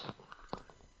this,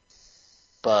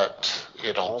 but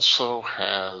it also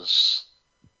has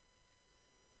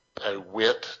a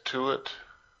wit to it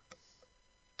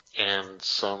and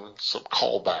some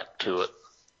callback to it,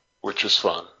 which is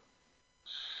fun.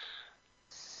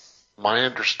 My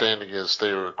understanding is they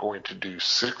are going to do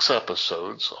 6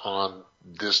 episodes on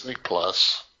Disney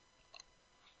Plus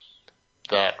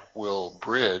that will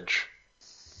bridge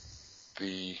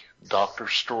the Doctor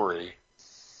story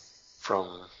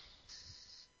from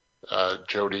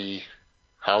Jodie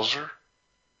Whittaker.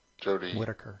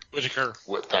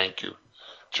 Thank you.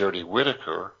 Jodie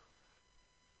Whittaker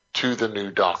to the new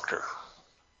Doctor.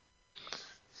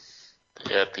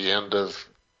 At the end of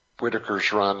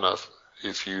Whittaker's run,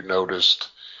 if you noticed,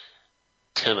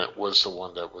 Tennant was the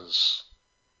one that was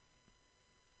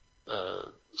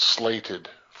slated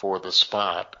for the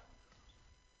spot,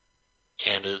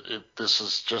 and this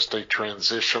is just a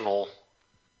transitional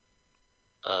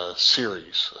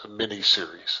series, a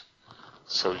mini-series.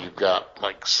 So you've got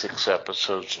like 6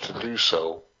 episodes to do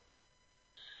so.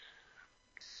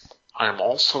 I'm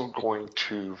also going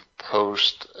to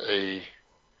post a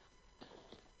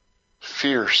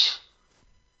fierce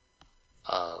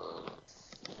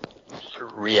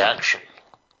reaction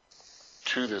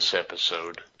to this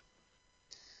episode,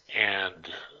 and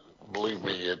believe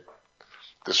me,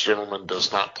 this gentleman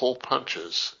does not pull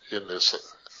punches in this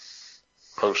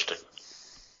posting.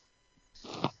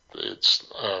 It's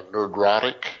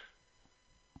neurotic,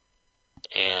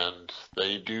 and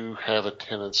they do have a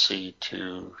tendency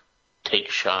to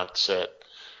take shots at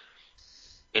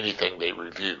anything they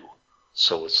review.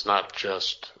 So it's not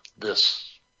just this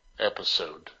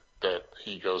episode that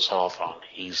he goes off on.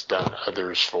 He's done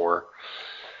others for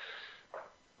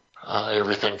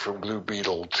everything from Blue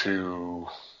Beetle to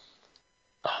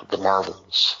the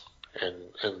Marvels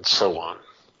and so on.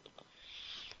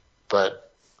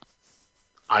 But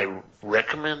I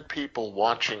recommend people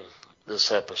watching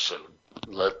this episode.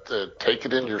 Take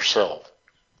it in yourself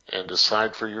and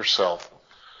decide for yourself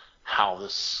how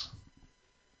this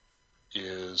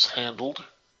is handled,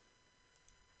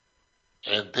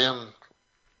 and then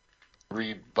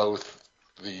read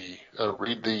the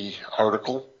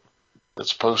article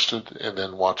that's posted, and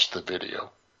then watch the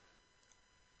video.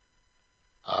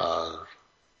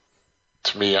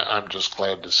 To me, I'm just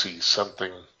glad to see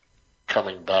something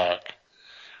coming back.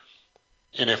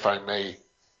 And if I may,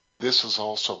 this is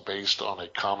also based on a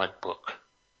comic book,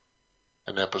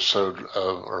 an episode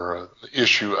of, or an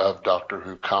issue of Doctor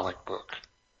Who comic book.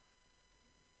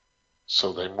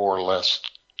 So they more or less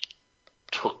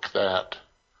took that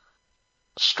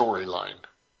storyline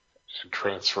and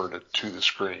transferred it to the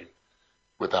screen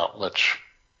without much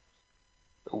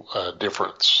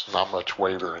difference, not much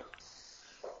wavering.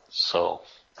 So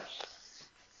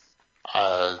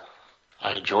I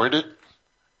enjoyed it,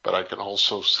 but I can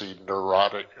also see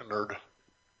neurotic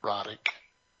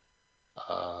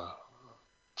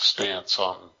stance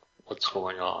on what's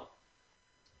going on.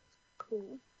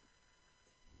 Cool.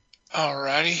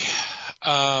 Alrighty.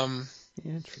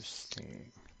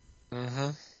 Interesting. Mm-hmm.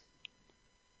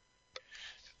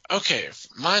 Okay,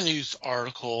 my news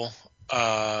article.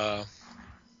 Man,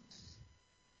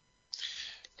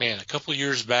 a couple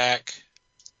years back,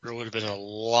 there would have been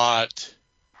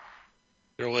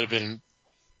there would have been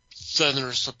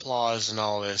thunderous applause and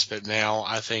all this, but now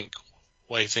I think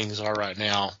the way things are right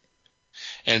now,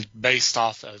 and based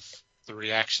off of the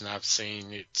reaction I've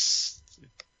seen, it's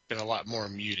been a lot more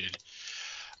muted.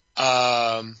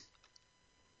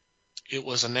 It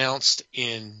was announced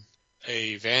in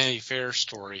a Vanity Fair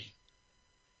story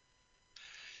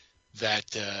that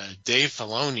Dave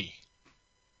Filoni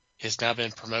has now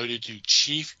been promoted to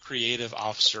Chief Creative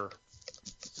Officer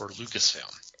for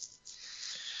Lucasfilm.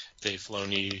 Dave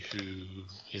Filoni, who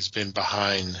has been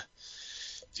behind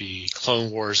the Clone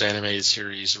Wars animated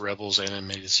series, Rebels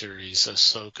animated series,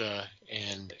 Ahsoka,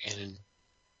 and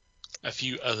a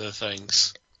few other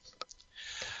things.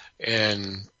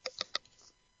 And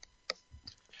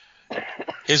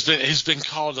has been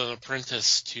called an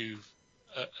apprentice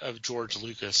of George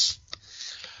Lucas.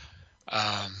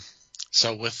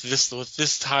 So with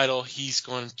this title, he's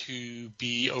going to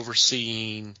be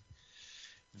overseeing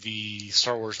the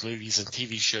Star Wars movies and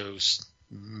TV shows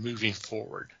moving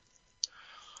forward.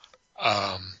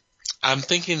 I'm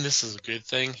thinking this is a good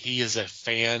thing. He is a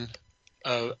fan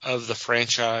of the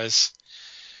franchise,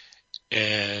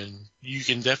 and you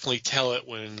can definitely tell it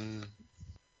when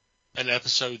an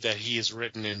episode that he has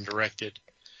written and directed,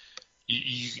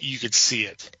 you could see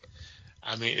it.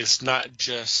 I mean, it's not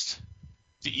just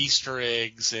the Easter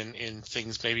eggs and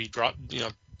things maybe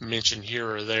mentioned here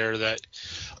or there that,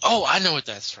 oh, I know what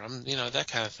that's from, that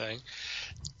kind of thing.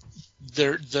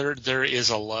 There is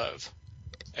a love,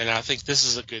 and I think this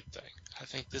is a good thing. I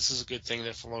think this is a good thing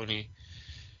that Filoni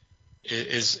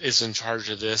is in charge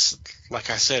of this. Like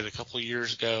I said, a couple of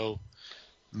years ago,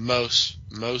 most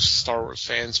Star Wars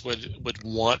fans would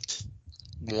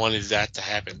wanted that to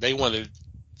happen. They wanted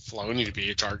Filoni to be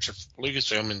in charge of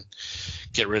Lucasfilm and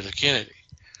get rid of Kennedy.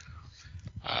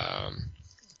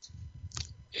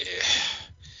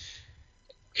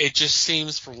 It just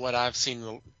seems, from what I've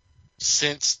seen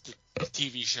since the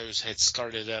TV shows had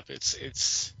started up,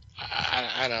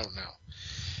 I don't know.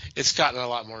 It's gotten a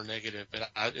lot more negative, but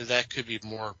that could be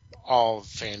more all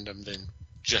fandom than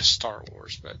just Star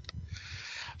Wars. But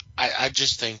I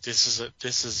just think this is a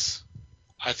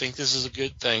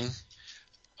good thing.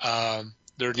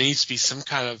 There needs to be some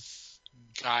kind of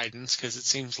guidance, because it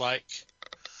seems like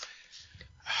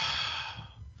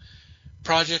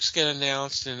projects get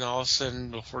announced, and all of a sudden,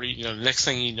 before the next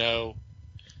thing you know,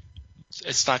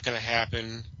 it's not going to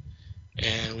happen,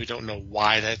 and we don't know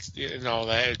why that's and all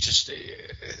that.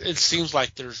 It seems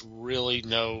like there's really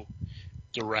no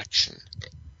direction,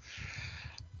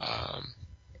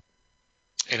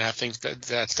 and I think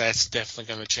that's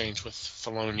definitely going to change with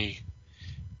Filoni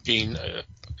being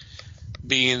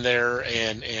there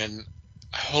and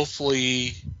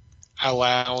hopefully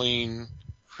allowing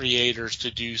creators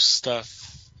to do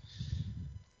stuff,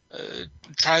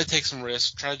 try to take some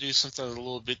risks, try to do something a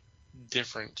little bit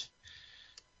different,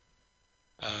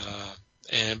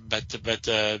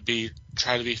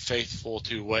 try to be faithful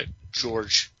to what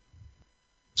George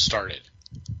started.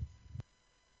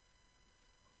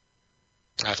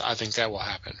 I think that will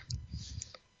happen.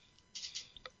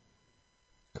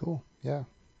 Cool. Yeah.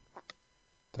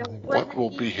 So what will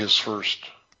be his first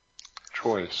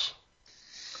choice?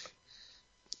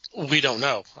 We don't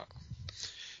know.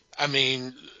 I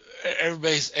mean,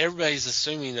 everybody's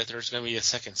assuming that there's going to be a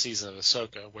second season of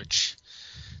Ahsoka, which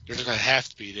there's going to have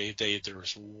to be.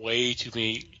 There's way too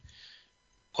many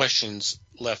questions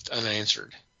left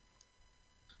unanswered.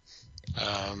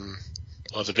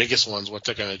 Well, the biggest one's what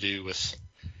they're going to do with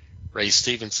Ray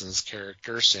Stevenson's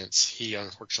character, since he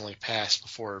unfortunately passed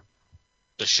before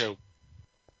the show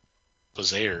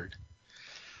was aired.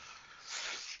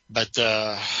 But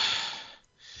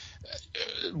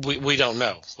we don't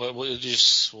know. We'll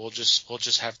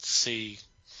just have to see,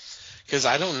 because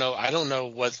I don't know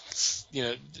what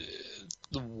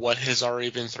has already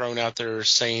been thrown out there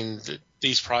saying that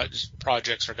these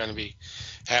projects are going to be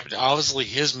happening. Obviously,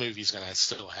 his movie's going to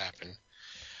still happen,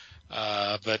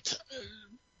 but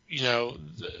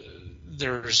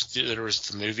there was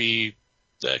the movie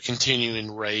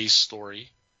continuing Rey's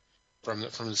story from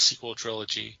the sequel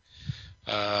trilogy.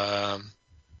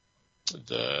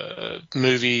 The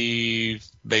movie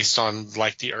based on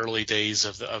like the early days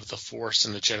of the Force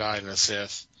and the Jedi and the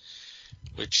Sith,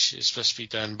 which is supposed to be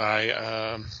done by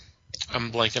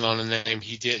I'm blanking on the name.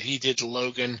 He did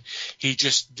Logan. He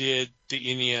just did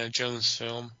the Indiana Jones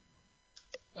film.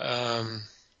 Hang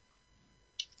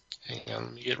on,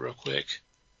 let me get it real quick.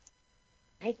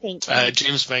 I think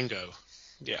James Mango.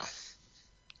 Yeah.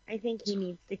 I think he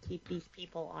needs to keep these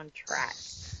people on track.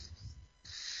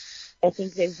 I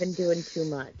think they've been doing too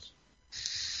much.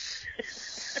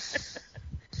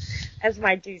 That's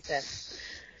my 2 cents.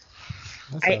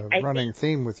 That's a running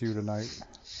theme with you tonight.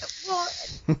 Well,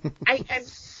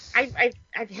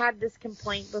 I've had this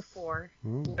complaint before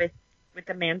with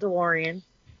the Mandalorian.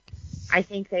 I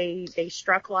think they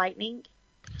struck lightning,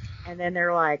 and then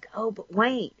they're like, oh, but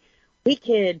wait, we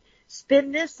could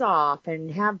spin this off and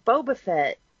have Boba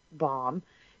Fett bomb.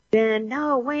 Then,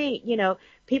 no, wait,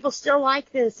 people still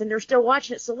like this, and they're still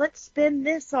watching it, so let's spin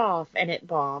this off, and it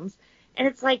bombs. And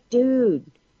it's like, dude,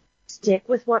 stick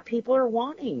with what people are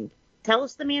wanting. Tell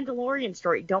us the Mandalorian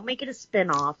story. Don't make it a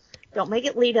spin-off. Don't make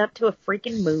it lead up to a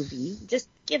freaking movie. Just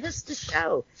give us the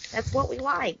show. That's what we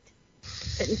liked.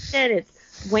 But instead,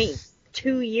 it's wait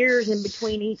 2 years in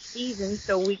between each season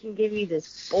so we can give you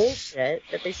this bullshit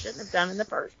that they shouldn't have done in the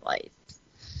first place.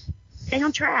 Stay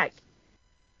on track.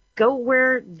 Go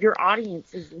where your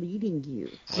audience is leading you.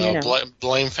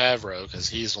 Blame Favreau, because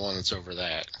he's the one that's over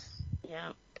that. Yeah.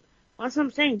 Well, that's what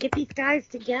I'm saying. Get these guys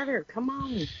together. Come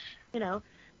on.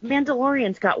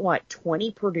 Mandalorian's got,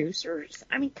 20 producers?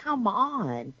 I mean, come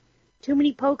on. Too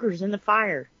many pokers in the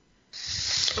fire.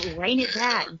 Rein it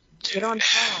back. Get on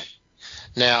track.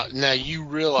 Now you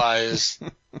realize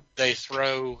they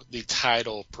throw the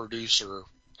title producer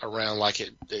around like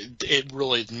it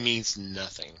really means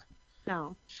nothing.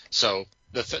 No. So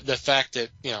the fact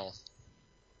that,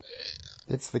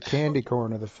 it's the candy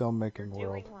corn of the filmmaking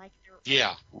world.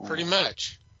 Yeah, pretty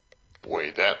much.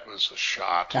 Boy, that was a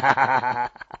shot.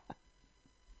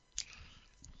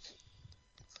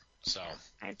 So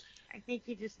I think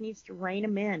he just needs to rein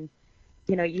them in.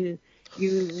 You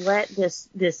let this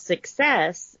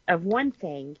success of one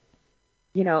thing,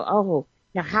 now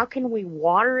how can we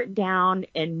water it down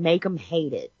and make them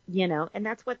hate it? And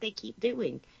that's what they keep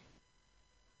doing.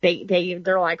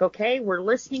 They're like, okay, we're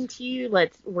listening to you.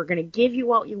 We're going to give you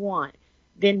what you want.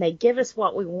 Then they give us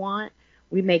what we want.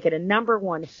 We make it a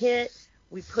 #1 hit.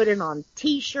 We put it on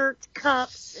T-shirts,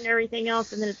 cups, and everything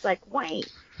else. And then it's like,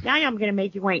 wait, now I'm going to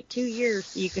make you wait 2 years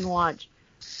so you can watch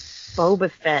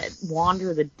Boba Fett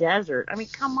wander the desert. I mean,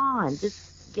 come on,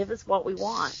 just give us what we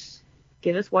want.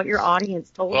 Give us what your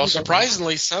audience told you. Well,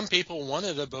 surprisingly, some people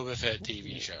wanted a Boba Fett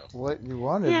TV show. What you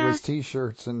wanted was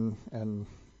T-shirts and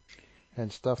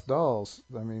stuffed dolls.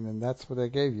 I mean, and that's what they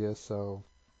gave you. So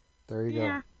there you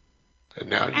go. And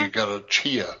now you got a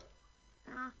chia.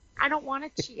 I don't want a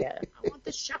chia. I want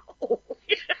the show.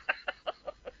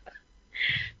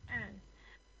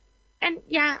 And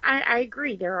yeah, I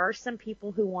agree. There are some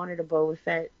people who wanted a Boba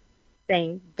Fett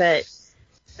thing, but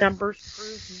numbers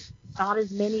prove not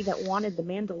as many that wanted the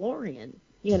Mandalorian.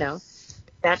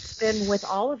 That's been with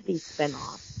all of these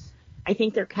spinoffs. I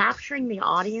think they're capturing the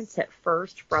audience at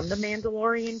first from the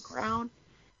Mandalorian crowd,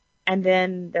 and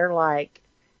then they're like,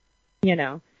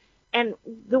 and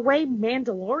the way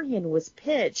Mandalorian was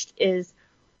pitched is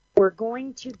we're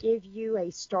going to give you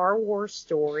a Star Wars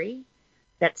story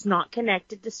that's not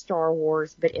connected to Star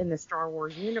Wars, but in the Star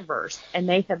Wars universe. And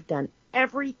they have done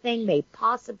everything they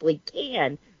possibly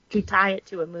can to tie it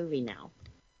to a movie now.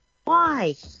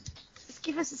 Why? Just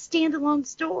give us a standalone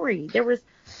story. There was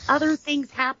other things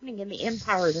happening in the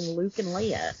Empire than Luke and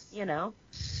Leia,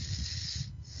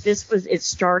 It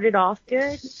started off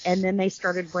good, and then they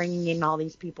started bringing in all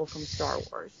these people from Star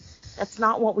Wars. That's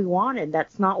not what we wanted.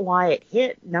 That's not why it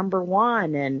hit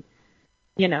 #1. And,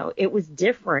 it was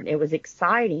different. It was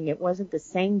exciting. It wasn't the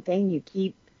same thing you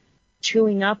keep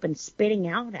chewing up and spitting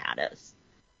out at us.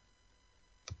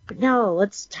 But no,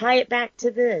 let's tie it back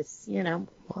to this,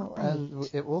 Well, and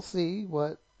we'll see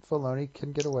what Filoni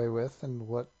can get away with and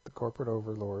what the corporate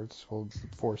overlords will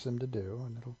force him to do,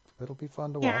 and it'll be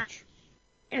fun to watch.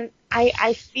 And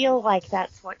I feel like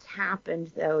that's what's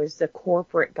happened, though, is the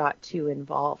corporate got too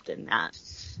involved in that.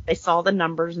 They saw the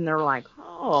numbers and they're like,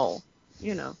 oh,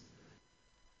 That's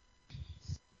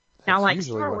now, like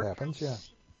usually Star what Wars, happens, yeah.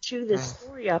 Chew this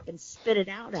story up and spit it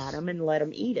out at them and let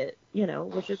them eat it,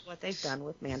 which is what they've done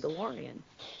with Mandalorian.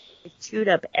 They chewed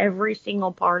up every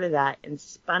single part of that and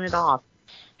spun it off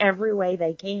every way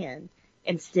they can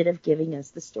instead of giving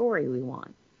us the story we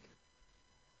want.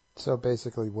 So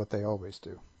basically what they always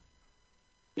do.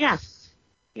 Yeah.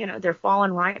 They're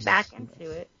falling right back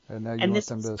into it. And now you want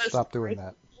them to stop doing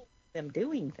that. Them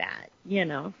doing that,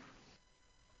 And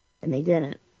they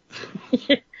didn't.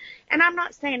 And I'm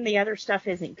not saying the other stuff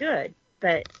isn't good,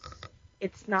 but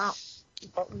it's not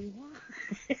what we want.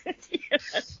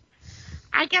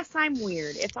 I guess I'm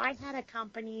weird. If I had a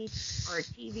company or a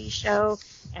TV show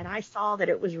and I saw that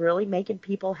it was really making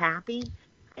people happy,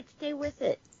 I'd stay with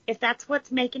it. If that's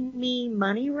what's making me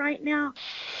money right now,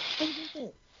 They did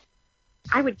it.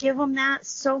 I would give them that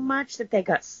so much that they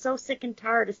got so sick and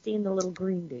tired of seeing the little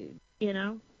green dude, you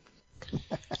know?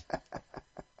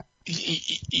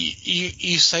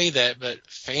 You say that, but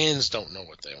fans don't know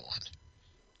what they want.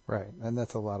 Right, and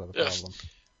that's a lot of the problem.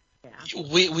 Yeah.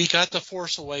 We got The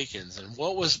Force Awakens, and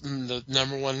what was the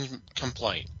number one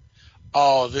complaint?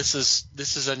 Oh, this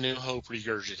is A New Hope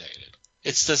regurgitated.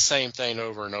 It's the same thing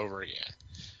over and over again.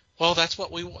 Well, that's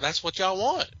what y'all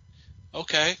want.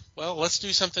 Okay, well, let's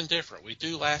do something different. We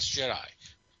do Last Jedi.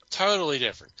 Totally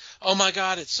different. Oh my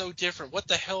God, it's so different. What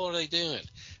the hell are they doing?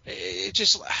 It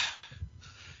just,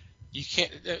 you can't,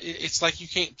 it's like you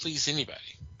can't please anybody.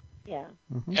 Yeah.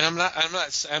 Mm-hmm. And I'm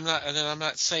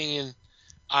not saying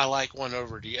I like one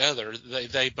over the other.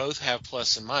 They both have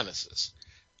plus and minuses,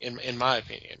 in my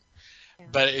opinion. Yeah.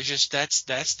 But it's just,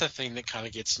 that's the thing that kind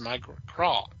of gets my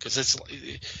craw, because it's,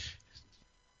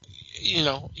 you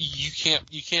know, you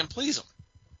can't please them.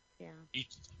 Yeah.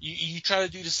 You try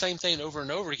to do the same thing over and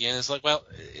over again. It's like, well,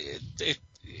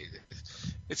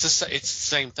 it's the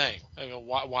same thing. I mean,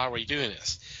 why are we doing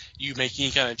this? You make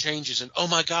any kind of changes, and oh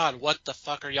my God, what the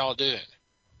fuck are y'all doing?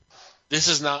 This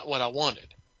is not what I wanted.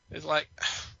 It's like,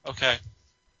 okay,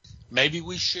 maybe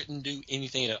we shouldn't do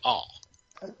anything at all.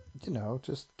 You know,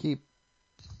 just keep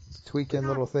tweaking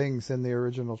little things in the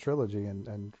original trilogy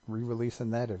and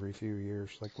re-releasing that every few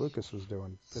years, like Lucas was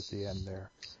doing at the end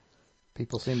there.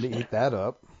 People seem to eat that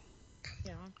up.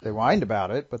 Yeah. They whined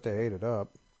about it, but they ate it up.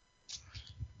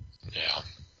 Yeah.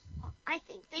 I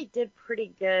think they did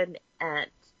pretty good at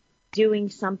doing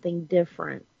something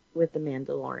different with The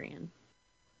Mandalorian.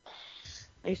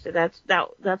 Like I said,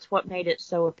 that's what made it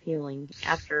so appealing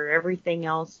after everything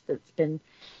else that's been,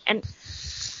 and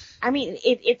I mean,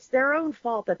 it's their own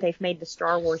fault that they've made the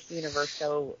Star Wars universe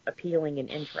so appealing and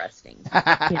interesting.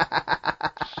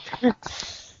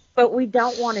 But we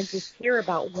don't want to just hear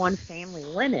about one family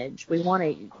lineage. We want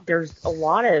to. There's a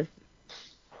lot of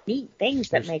neat things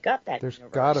that make up that. There's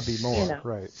universe, got to be more, you know?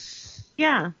 right?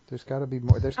 Yeah. There's got to be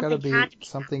more. There's got to be Something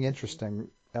something interesting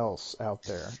else out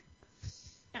there.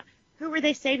 Yeah. Who were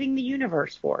they saving the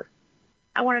universe for?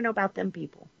 I want to know about them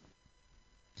people.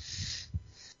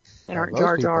 That aren't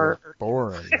Jar Jar.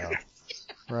 Boring, though.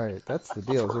 Right, that's the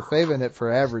deal. They're saving it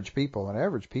for average people, and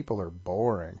average people are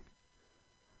boring.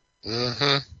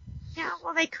 Mm-hmm. Yeah,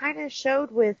 well, they kind of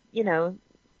showed with I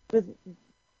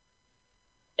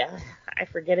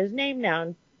forget his name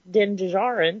now, Din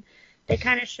Djarin. They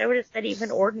kind of showed us that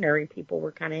even ordinary people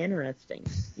were kind of interesting,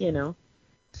 you know.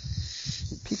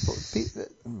 People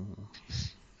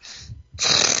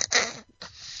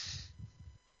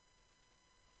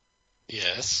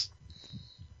Yes.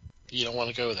 You don't want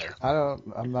to go there.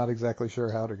 I'm not exactly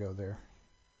sure how to go there.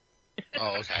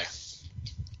 Oh, okay.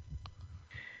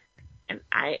 And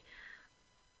I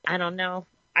don't know.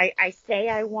 I say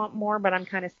I want more, but I'm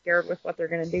kind of scared with what they're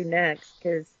going to do next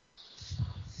because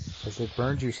they've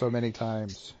burned you so many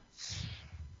times.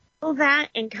 Well, that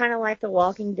and kind of like The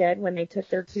Walking Dead when they took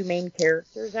their two main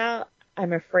characters out,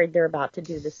 I'm afraid they're about to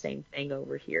do the same thing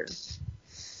over here.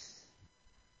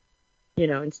 You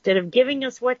know, instead of giving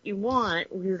us what you want,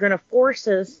 you're going to force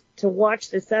us to watch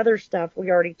this other stuff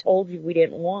we already told you we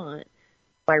didn't want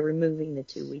by removing the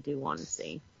two we do want to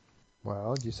see.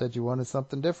 Well, you said you wanted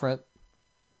something different.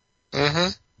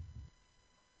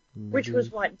 Mm-hmm. Which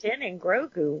was what Din and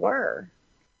Grogu were.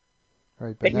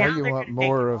 Right, but now you want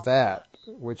more of that,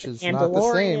 which is not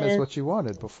the same as what you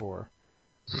wanted before.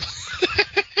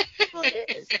 Well,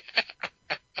 it is.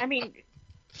 I mean,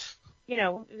 you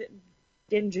know,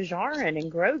 Din Djarin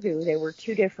and Grogu, they were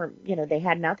two different, you know, they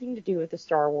had nothing to do with the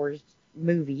Star Wars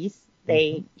movies.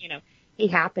 They, you know, he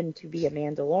happened to be a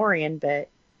Mandalorian, but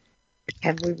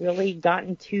have we really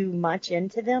gotten too much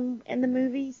into them in the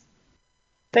movies?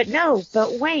 But no,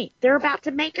 but wait, they're about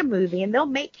to make a movie and they'll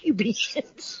make you be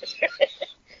it.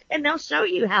 And they'll show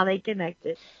you how they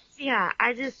connected. So yeah,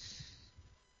 I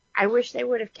wish they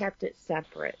would have kept it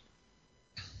separate.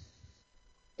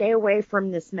 Stay away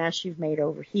from this mess you've made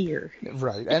over here.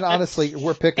 Right. And honestly,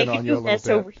 we're picking on you a little bit.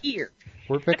 Over here.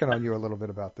 We're picking on you a little bit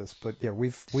about this, but yeah,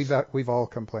 we've all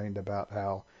complained about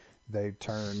how they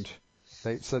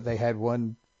said they had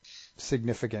one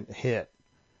significant hit,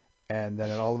 and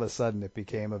then all of a sudden it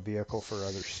became a vehicle for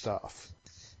other stuff.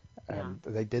 And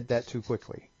they did that too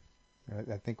quickly.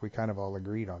 I think we kind of all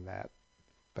agreed on that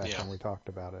back when we talked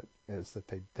about it, is that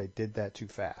they did that too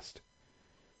fast.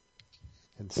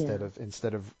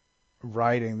 Instead of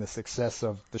riding the success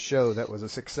of the show that was a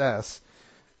success,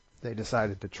 they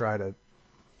decided to try to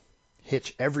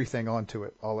hitch everything onto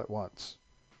it all at once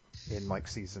in like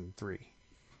season 3,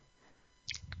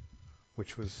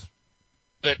 which was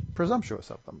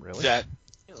presumptuous of them, really.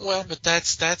 Well, but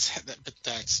that's the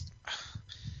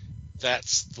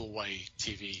way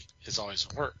TV has always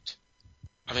worked.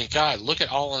 I mean, God, look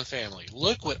at All in the Family.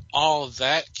 Look what all of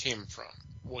that came from.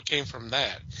 What came from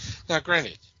that? Now,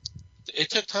 granted, it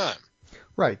took time.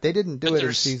 Right. They didn't do it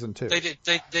in season 2. They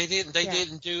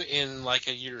didn't do it in like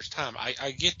a year's time.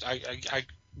 I give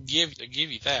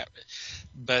you that,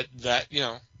 but that, you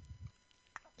know,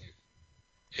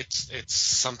 it's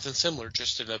something similar,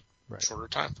 just in a shorter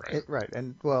time frame. Right.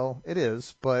 And well, it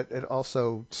is, but it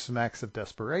also smacks of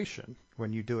desperation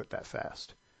when you do it that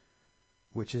fast,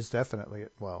 which is definitely,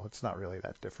 well, it's not really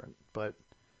that different, but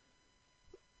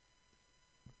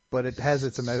it has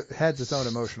its own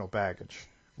emotional baggage.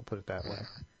 We'll put it that way.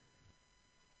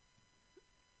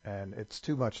 And it's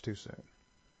too much too soon.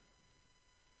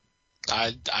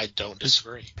 I don't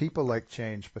disagree. People like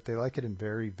change, but they like it in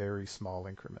very, very small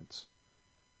increments.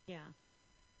 Yeah.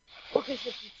 Well, because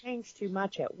if you change too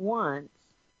much at once,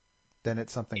 then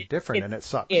it's something different, and it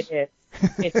sucks. It is.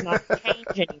 It's not change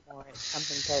anymore. It's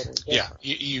something totally different. Yeah,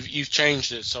 you've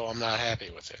changed it, so I'm not happy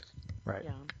with it. Right.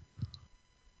 Yeah.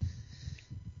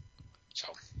 So.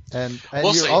 And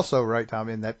you're also right, Tom,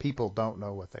 in that people don't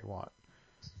know what they want.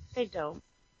 They don't.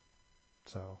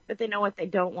 So. But they know what they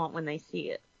don't want when they see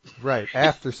it. Right.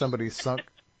 After somebody's sunk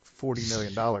 $40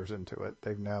 million into it,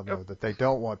 they now know that they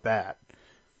don't want that.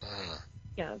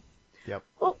 Yeah. Yep.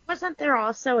 Well, wasn't there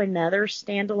also another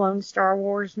standalone Star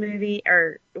Wars movie,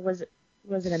 or was it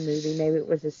a movie? Maybe it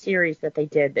was a series that they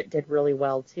did that did really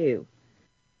well too.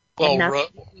 Well,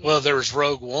 there was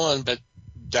Rogue One, but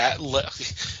that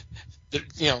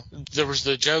there was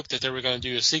the joke that they were going to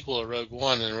do a sequel to Rogue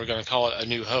One, and we're going to call it A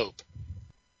New Hope.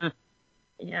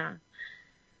 Yeah.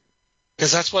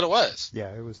 Because that's what it was.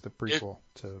 Yeah, it was the prequel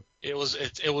to. It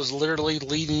was literally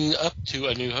leading up to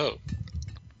A New Hope.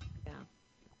 Yeah.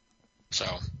 So.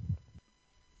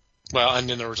 Well, and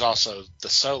then there was also the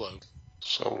Solo,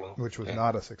 which was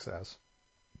not a success.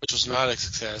 Which was not a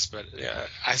success, but yeah,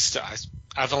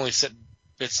 I've only seen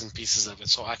bits and pieces of it,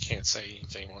 so I can't say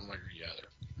anything one way or the other.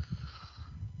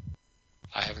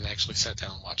 I haven't actually sat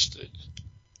down and watched it.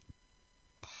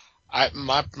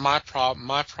 My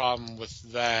problem with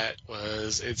that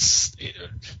was it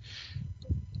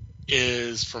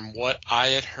is from what I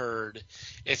had heard,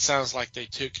 it sounds like they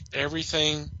took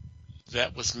everything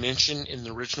that was mentioned in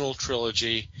the original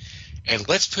trilogy and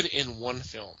let's put it in one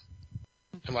film.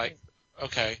 I'm like,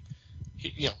 okay,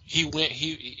 he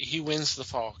wins the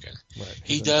Falcon. Right.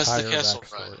 He does the Kessel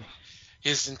Run.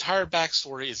 His entire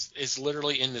backstory is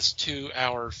literally in this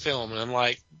 2-hour film, and I'm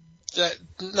like,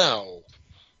 no.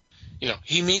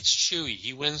 He meets Chewie.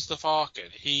 He wins the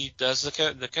Falcon. He does the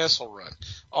Kessel Run.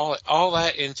 All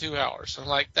that in 2 hours. I'm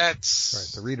like, that's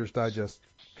right. The Reader's Digest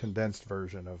condensed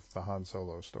version of the Han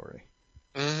Solo story.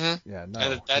 Mm-hmm. Yeah,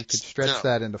 no. You could stretch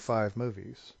that into 5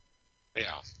 movies.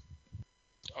 Yeah.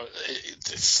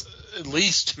 It's at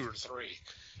least 2 or 3.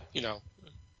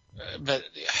 But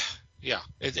yeah,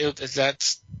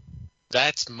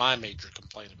 that's my major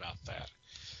complaint about that.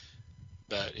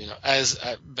 But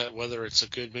but whether it's a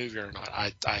good movie or not,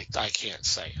 I can't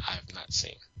say. I have not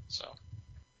seen. So.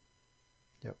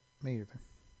 Yep, me either.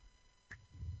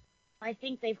 I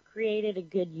think they've created a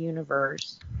good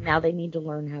universe. Now they need to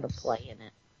learn how to play in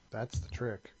it. That's the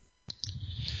trick.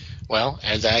 Well,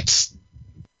 and that's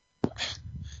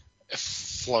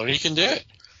Filoni can do it.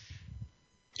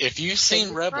 If you've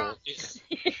seen Rebels,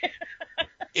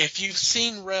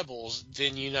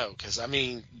 then you know, because I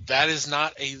mean that is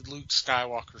not a Luke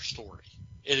Skywalker story.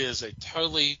 It is a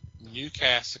totally new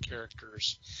cast of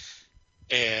characters,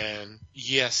 and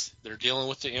yes, they're dealing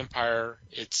with the Empire.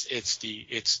 It's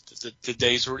the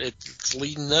days where it's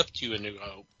leading up to A New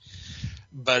Hope,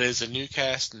 but it's a new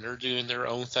cast and they're doing their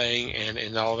own thing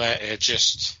and all that. It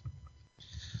just,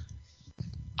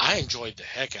 I enjoyed the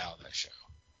heck out of that show.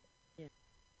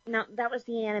 No, that was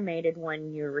the animated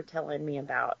one you were telling me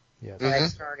about. Yes. That I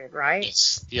started, right?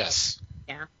 Yes.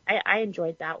 Yeah, I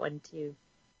enjoyed that one too.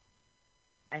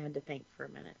 I had to think for a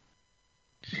minute.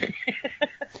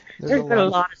 There's been a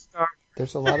lot of stuff.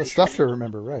 There's a lot of stuff to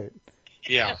remember, right?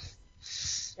 Yeah.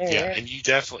 Yeah, and you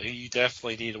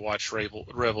definitely need to watch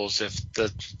Rebels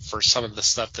for some of the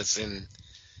stuff that's in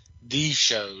these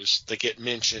shows that get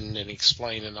mentioned and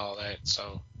explained and all that.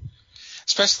 So,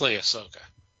 especially Ahsoka.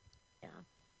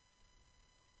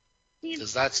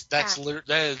 Because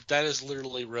that is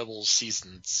literally Rebels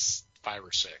seasons 5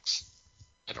 or 6.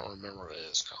 I don't remember what it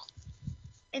is now.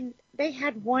 And they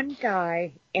had one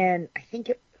guy, and I think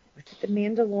was it the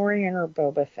Mandalorian or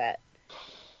Boba Fett.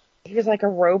 He was like a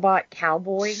robot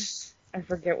cowboy. I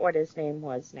forget what his name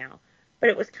was now,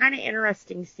 but it was kind of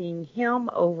interesting seeing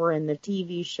him over in the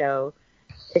TV show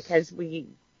because we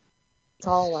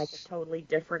saw like a totally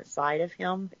different side of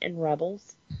him in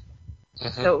Rebels.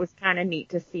 Mm-hmm. So it was kind of neat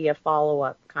to see a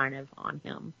follow-up kind of on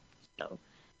him. So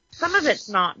some of it's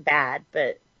not bad,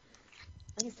 but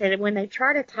like I said, when they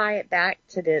try to tie it back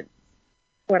to the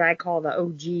what I call the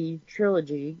OG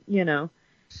trilogy, you know,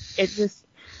 it just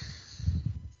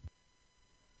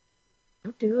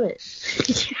don't do it.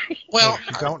 Well,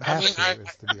 You don't have is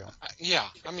the deal. Yeah,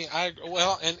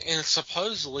 and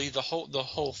supposedly the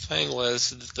whole thing was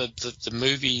that the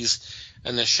movies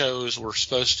and the shows were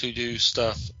supposed to do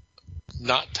stuff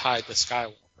not tied to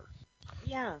Skywalker.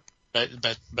 Yeah. But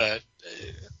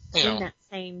you know, in that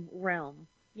same realm.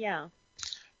 Yeah.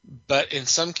 But in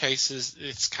some cases,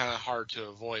 it's kind of hard to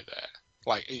avoid that.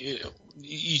 Like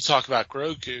you talk about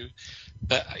Grogu,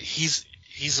 but he's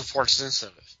a force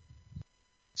sensitive.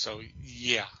 So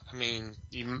yeah, I mean,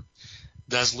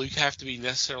 does Luke have to be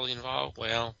necessarily involved?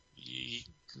 Well,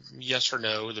 yes or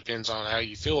no, it depends on how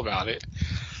you feel about it.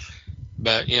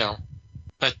 But you know,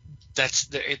 that's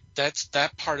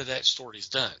that part of that story's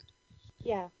done.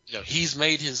 Yeah. You know, he's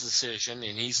made his decision,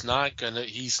 and he's not gonna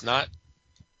become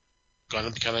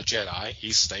a Jedi.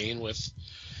 He's staying with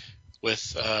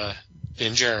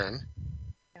Din Djarin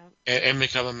and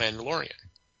become a Mandalorian.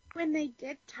 When they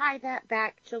did tie that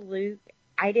back to Luke,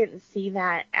 I didn't see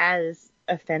that as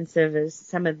offensive as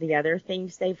some of the other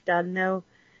things they've done, though,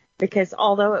 because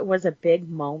although it was a big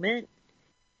moment,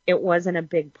 it wasn't a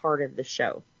big part of the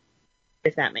show,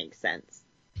 if that makes sense.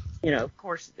 You know, of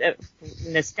course,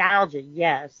 nostalgia,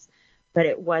 yes, but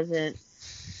it wasn't,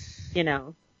 you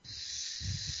know,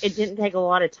 it didn't take a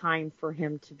lot of time for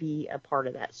him to be a part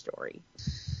of that story.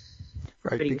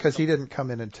 Right, because he didn't come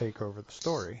in and take over the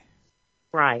story.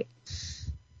 Right.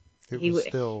 It was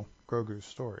still Grogu's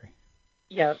story.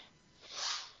 Yep.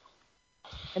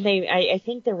 And I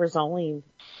think there was only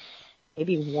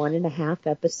maybe 1.5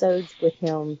 episodes with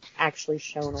him actually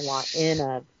shown a lot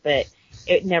in but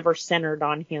it never centered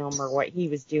on him or what he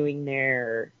was doing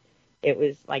there. It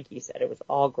was, like you said, it was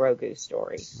all Grogu's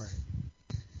story. Right.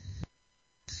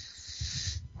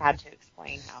 Had to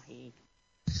explain how he...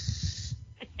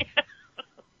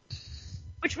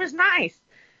 Which was nice.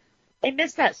 They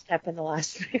missed that step in the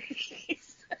last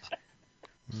movies.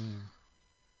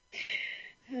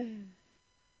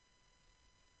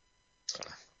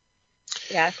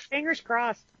 Yeah, fingers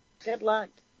crossed. Good luck.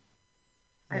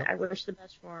 Yep. I wish the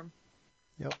best for him.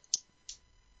 Yep.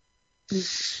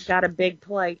 He's got a big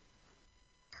plate.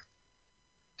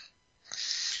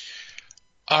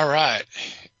 All right.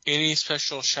 Any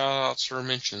special shout-outs or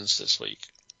mentions this week?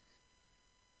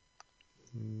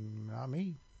 Not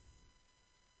me.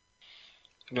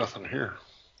 Nothing here.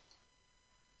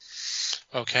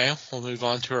 Okay, we'll move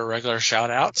on to our regular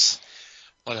shout-outs.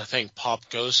 I want to thank Pop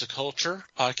Goes the Culture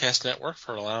Podcast Network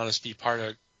for allowing us to be part of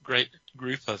a great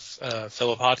group of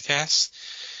fellow podcasts.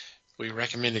 We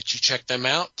recommend that you check them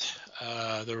out.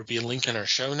 There will be a link in our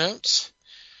show notes.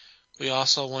 We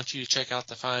also want you to check out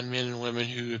the fine men and women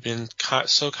who have been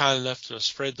so kind enough to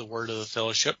spread the word of the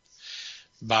fellowship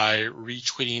by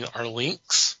retweeting our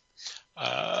links.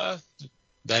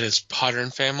 That is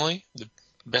Podern Family. The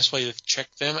best way to check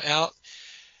them out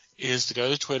is to go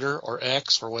to Twitter or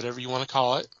X or whatever you want to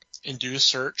call it and do a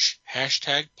search,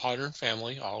 hashtag Podern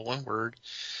Family, all one word.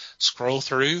 Scroll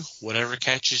through, whatever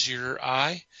catches your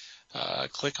eye.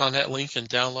 Click on that link and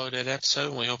download that episode,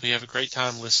 and we hope you have a great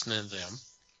time listening to them.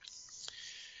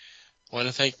 I want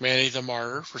to thank Manny the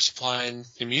Martyr for supplying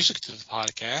the music to the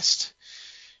podcast.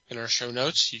 In our show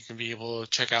notes, you can be able to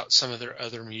check out some of their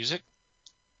other music.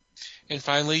 And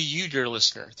finally, you, dear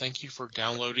listener, thank you for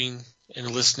downloading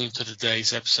and listening to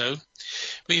today's episode.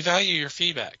 We value your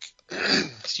feedback.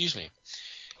 Excuse me.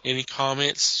 Any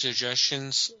comments,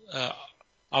 suggestions,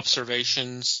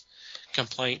 observations,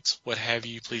 complaints, what have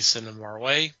you, please send them our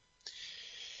way.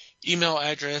 Email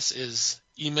address is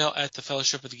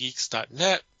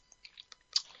email@thefellowshipofthegeeks.net.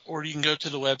 Or you can go to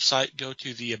the website, go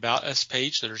to the About Us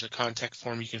page. There's a contact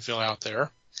form you can fill out there.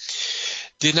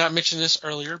 Did not mention this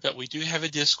earlier, but we do have a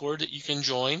Discord that you can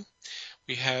join.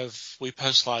 We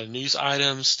post a lot of news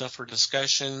items, stuff for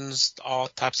discussions, all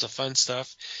types of fun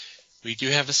stuff. We do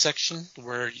have a section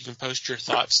where you can post your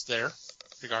thoughts there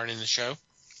regarding the show.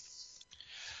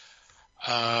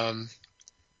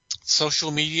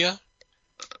 Social media.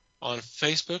 On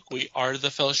Facebook, we are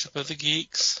the Fellowship of the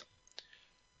Geeks.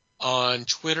 On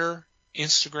Twitter,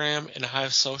 Instagram, and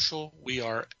Hive Social, we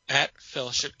are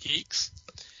 @Fellowship Geeks.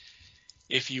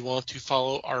 If you want to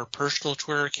follow our personal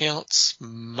Twitter accounts,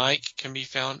 Mike can be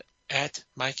found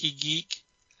 @MikeyGeek.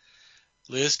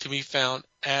 Liz can be found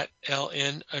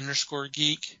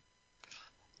 @LN_Geek.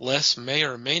 Les may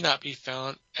or may not be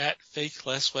found at Fake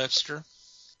Les Webster,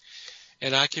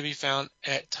 and I can be found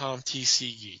at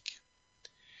TomTCGeek.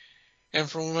 And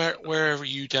from wherever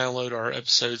you download our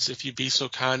episodes, if you'd be so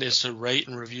kind as to rate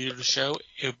and review the show,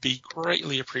 it would be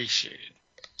greatly appreciated.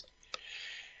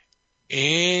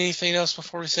 Anything else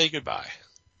before we say goodbye?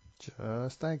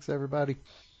 Just thanks, everybody.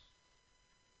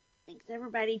 Thanks,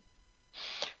 everybody.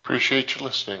 Appreciate you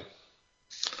listening.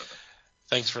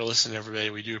 Thanks for listening, everybody.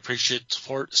 We do appreciate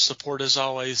support as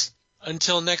always.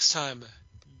 Until next time,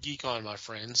 geek on, my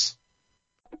friends.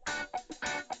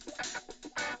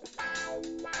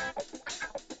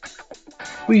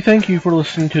 We thank you for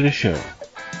listening to the show.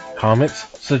 Comments,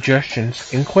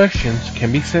 suggestions, and questions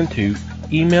can be sent to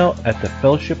email at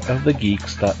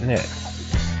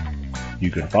thefellowshipofthegeeks.net.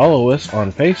 You can follow us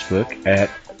on Facebook at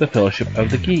The Fellowship of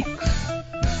the Geeks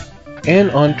and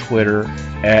on Twitter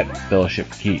at Fellowship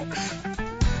Geeks.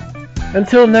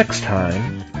 Until next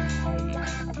time,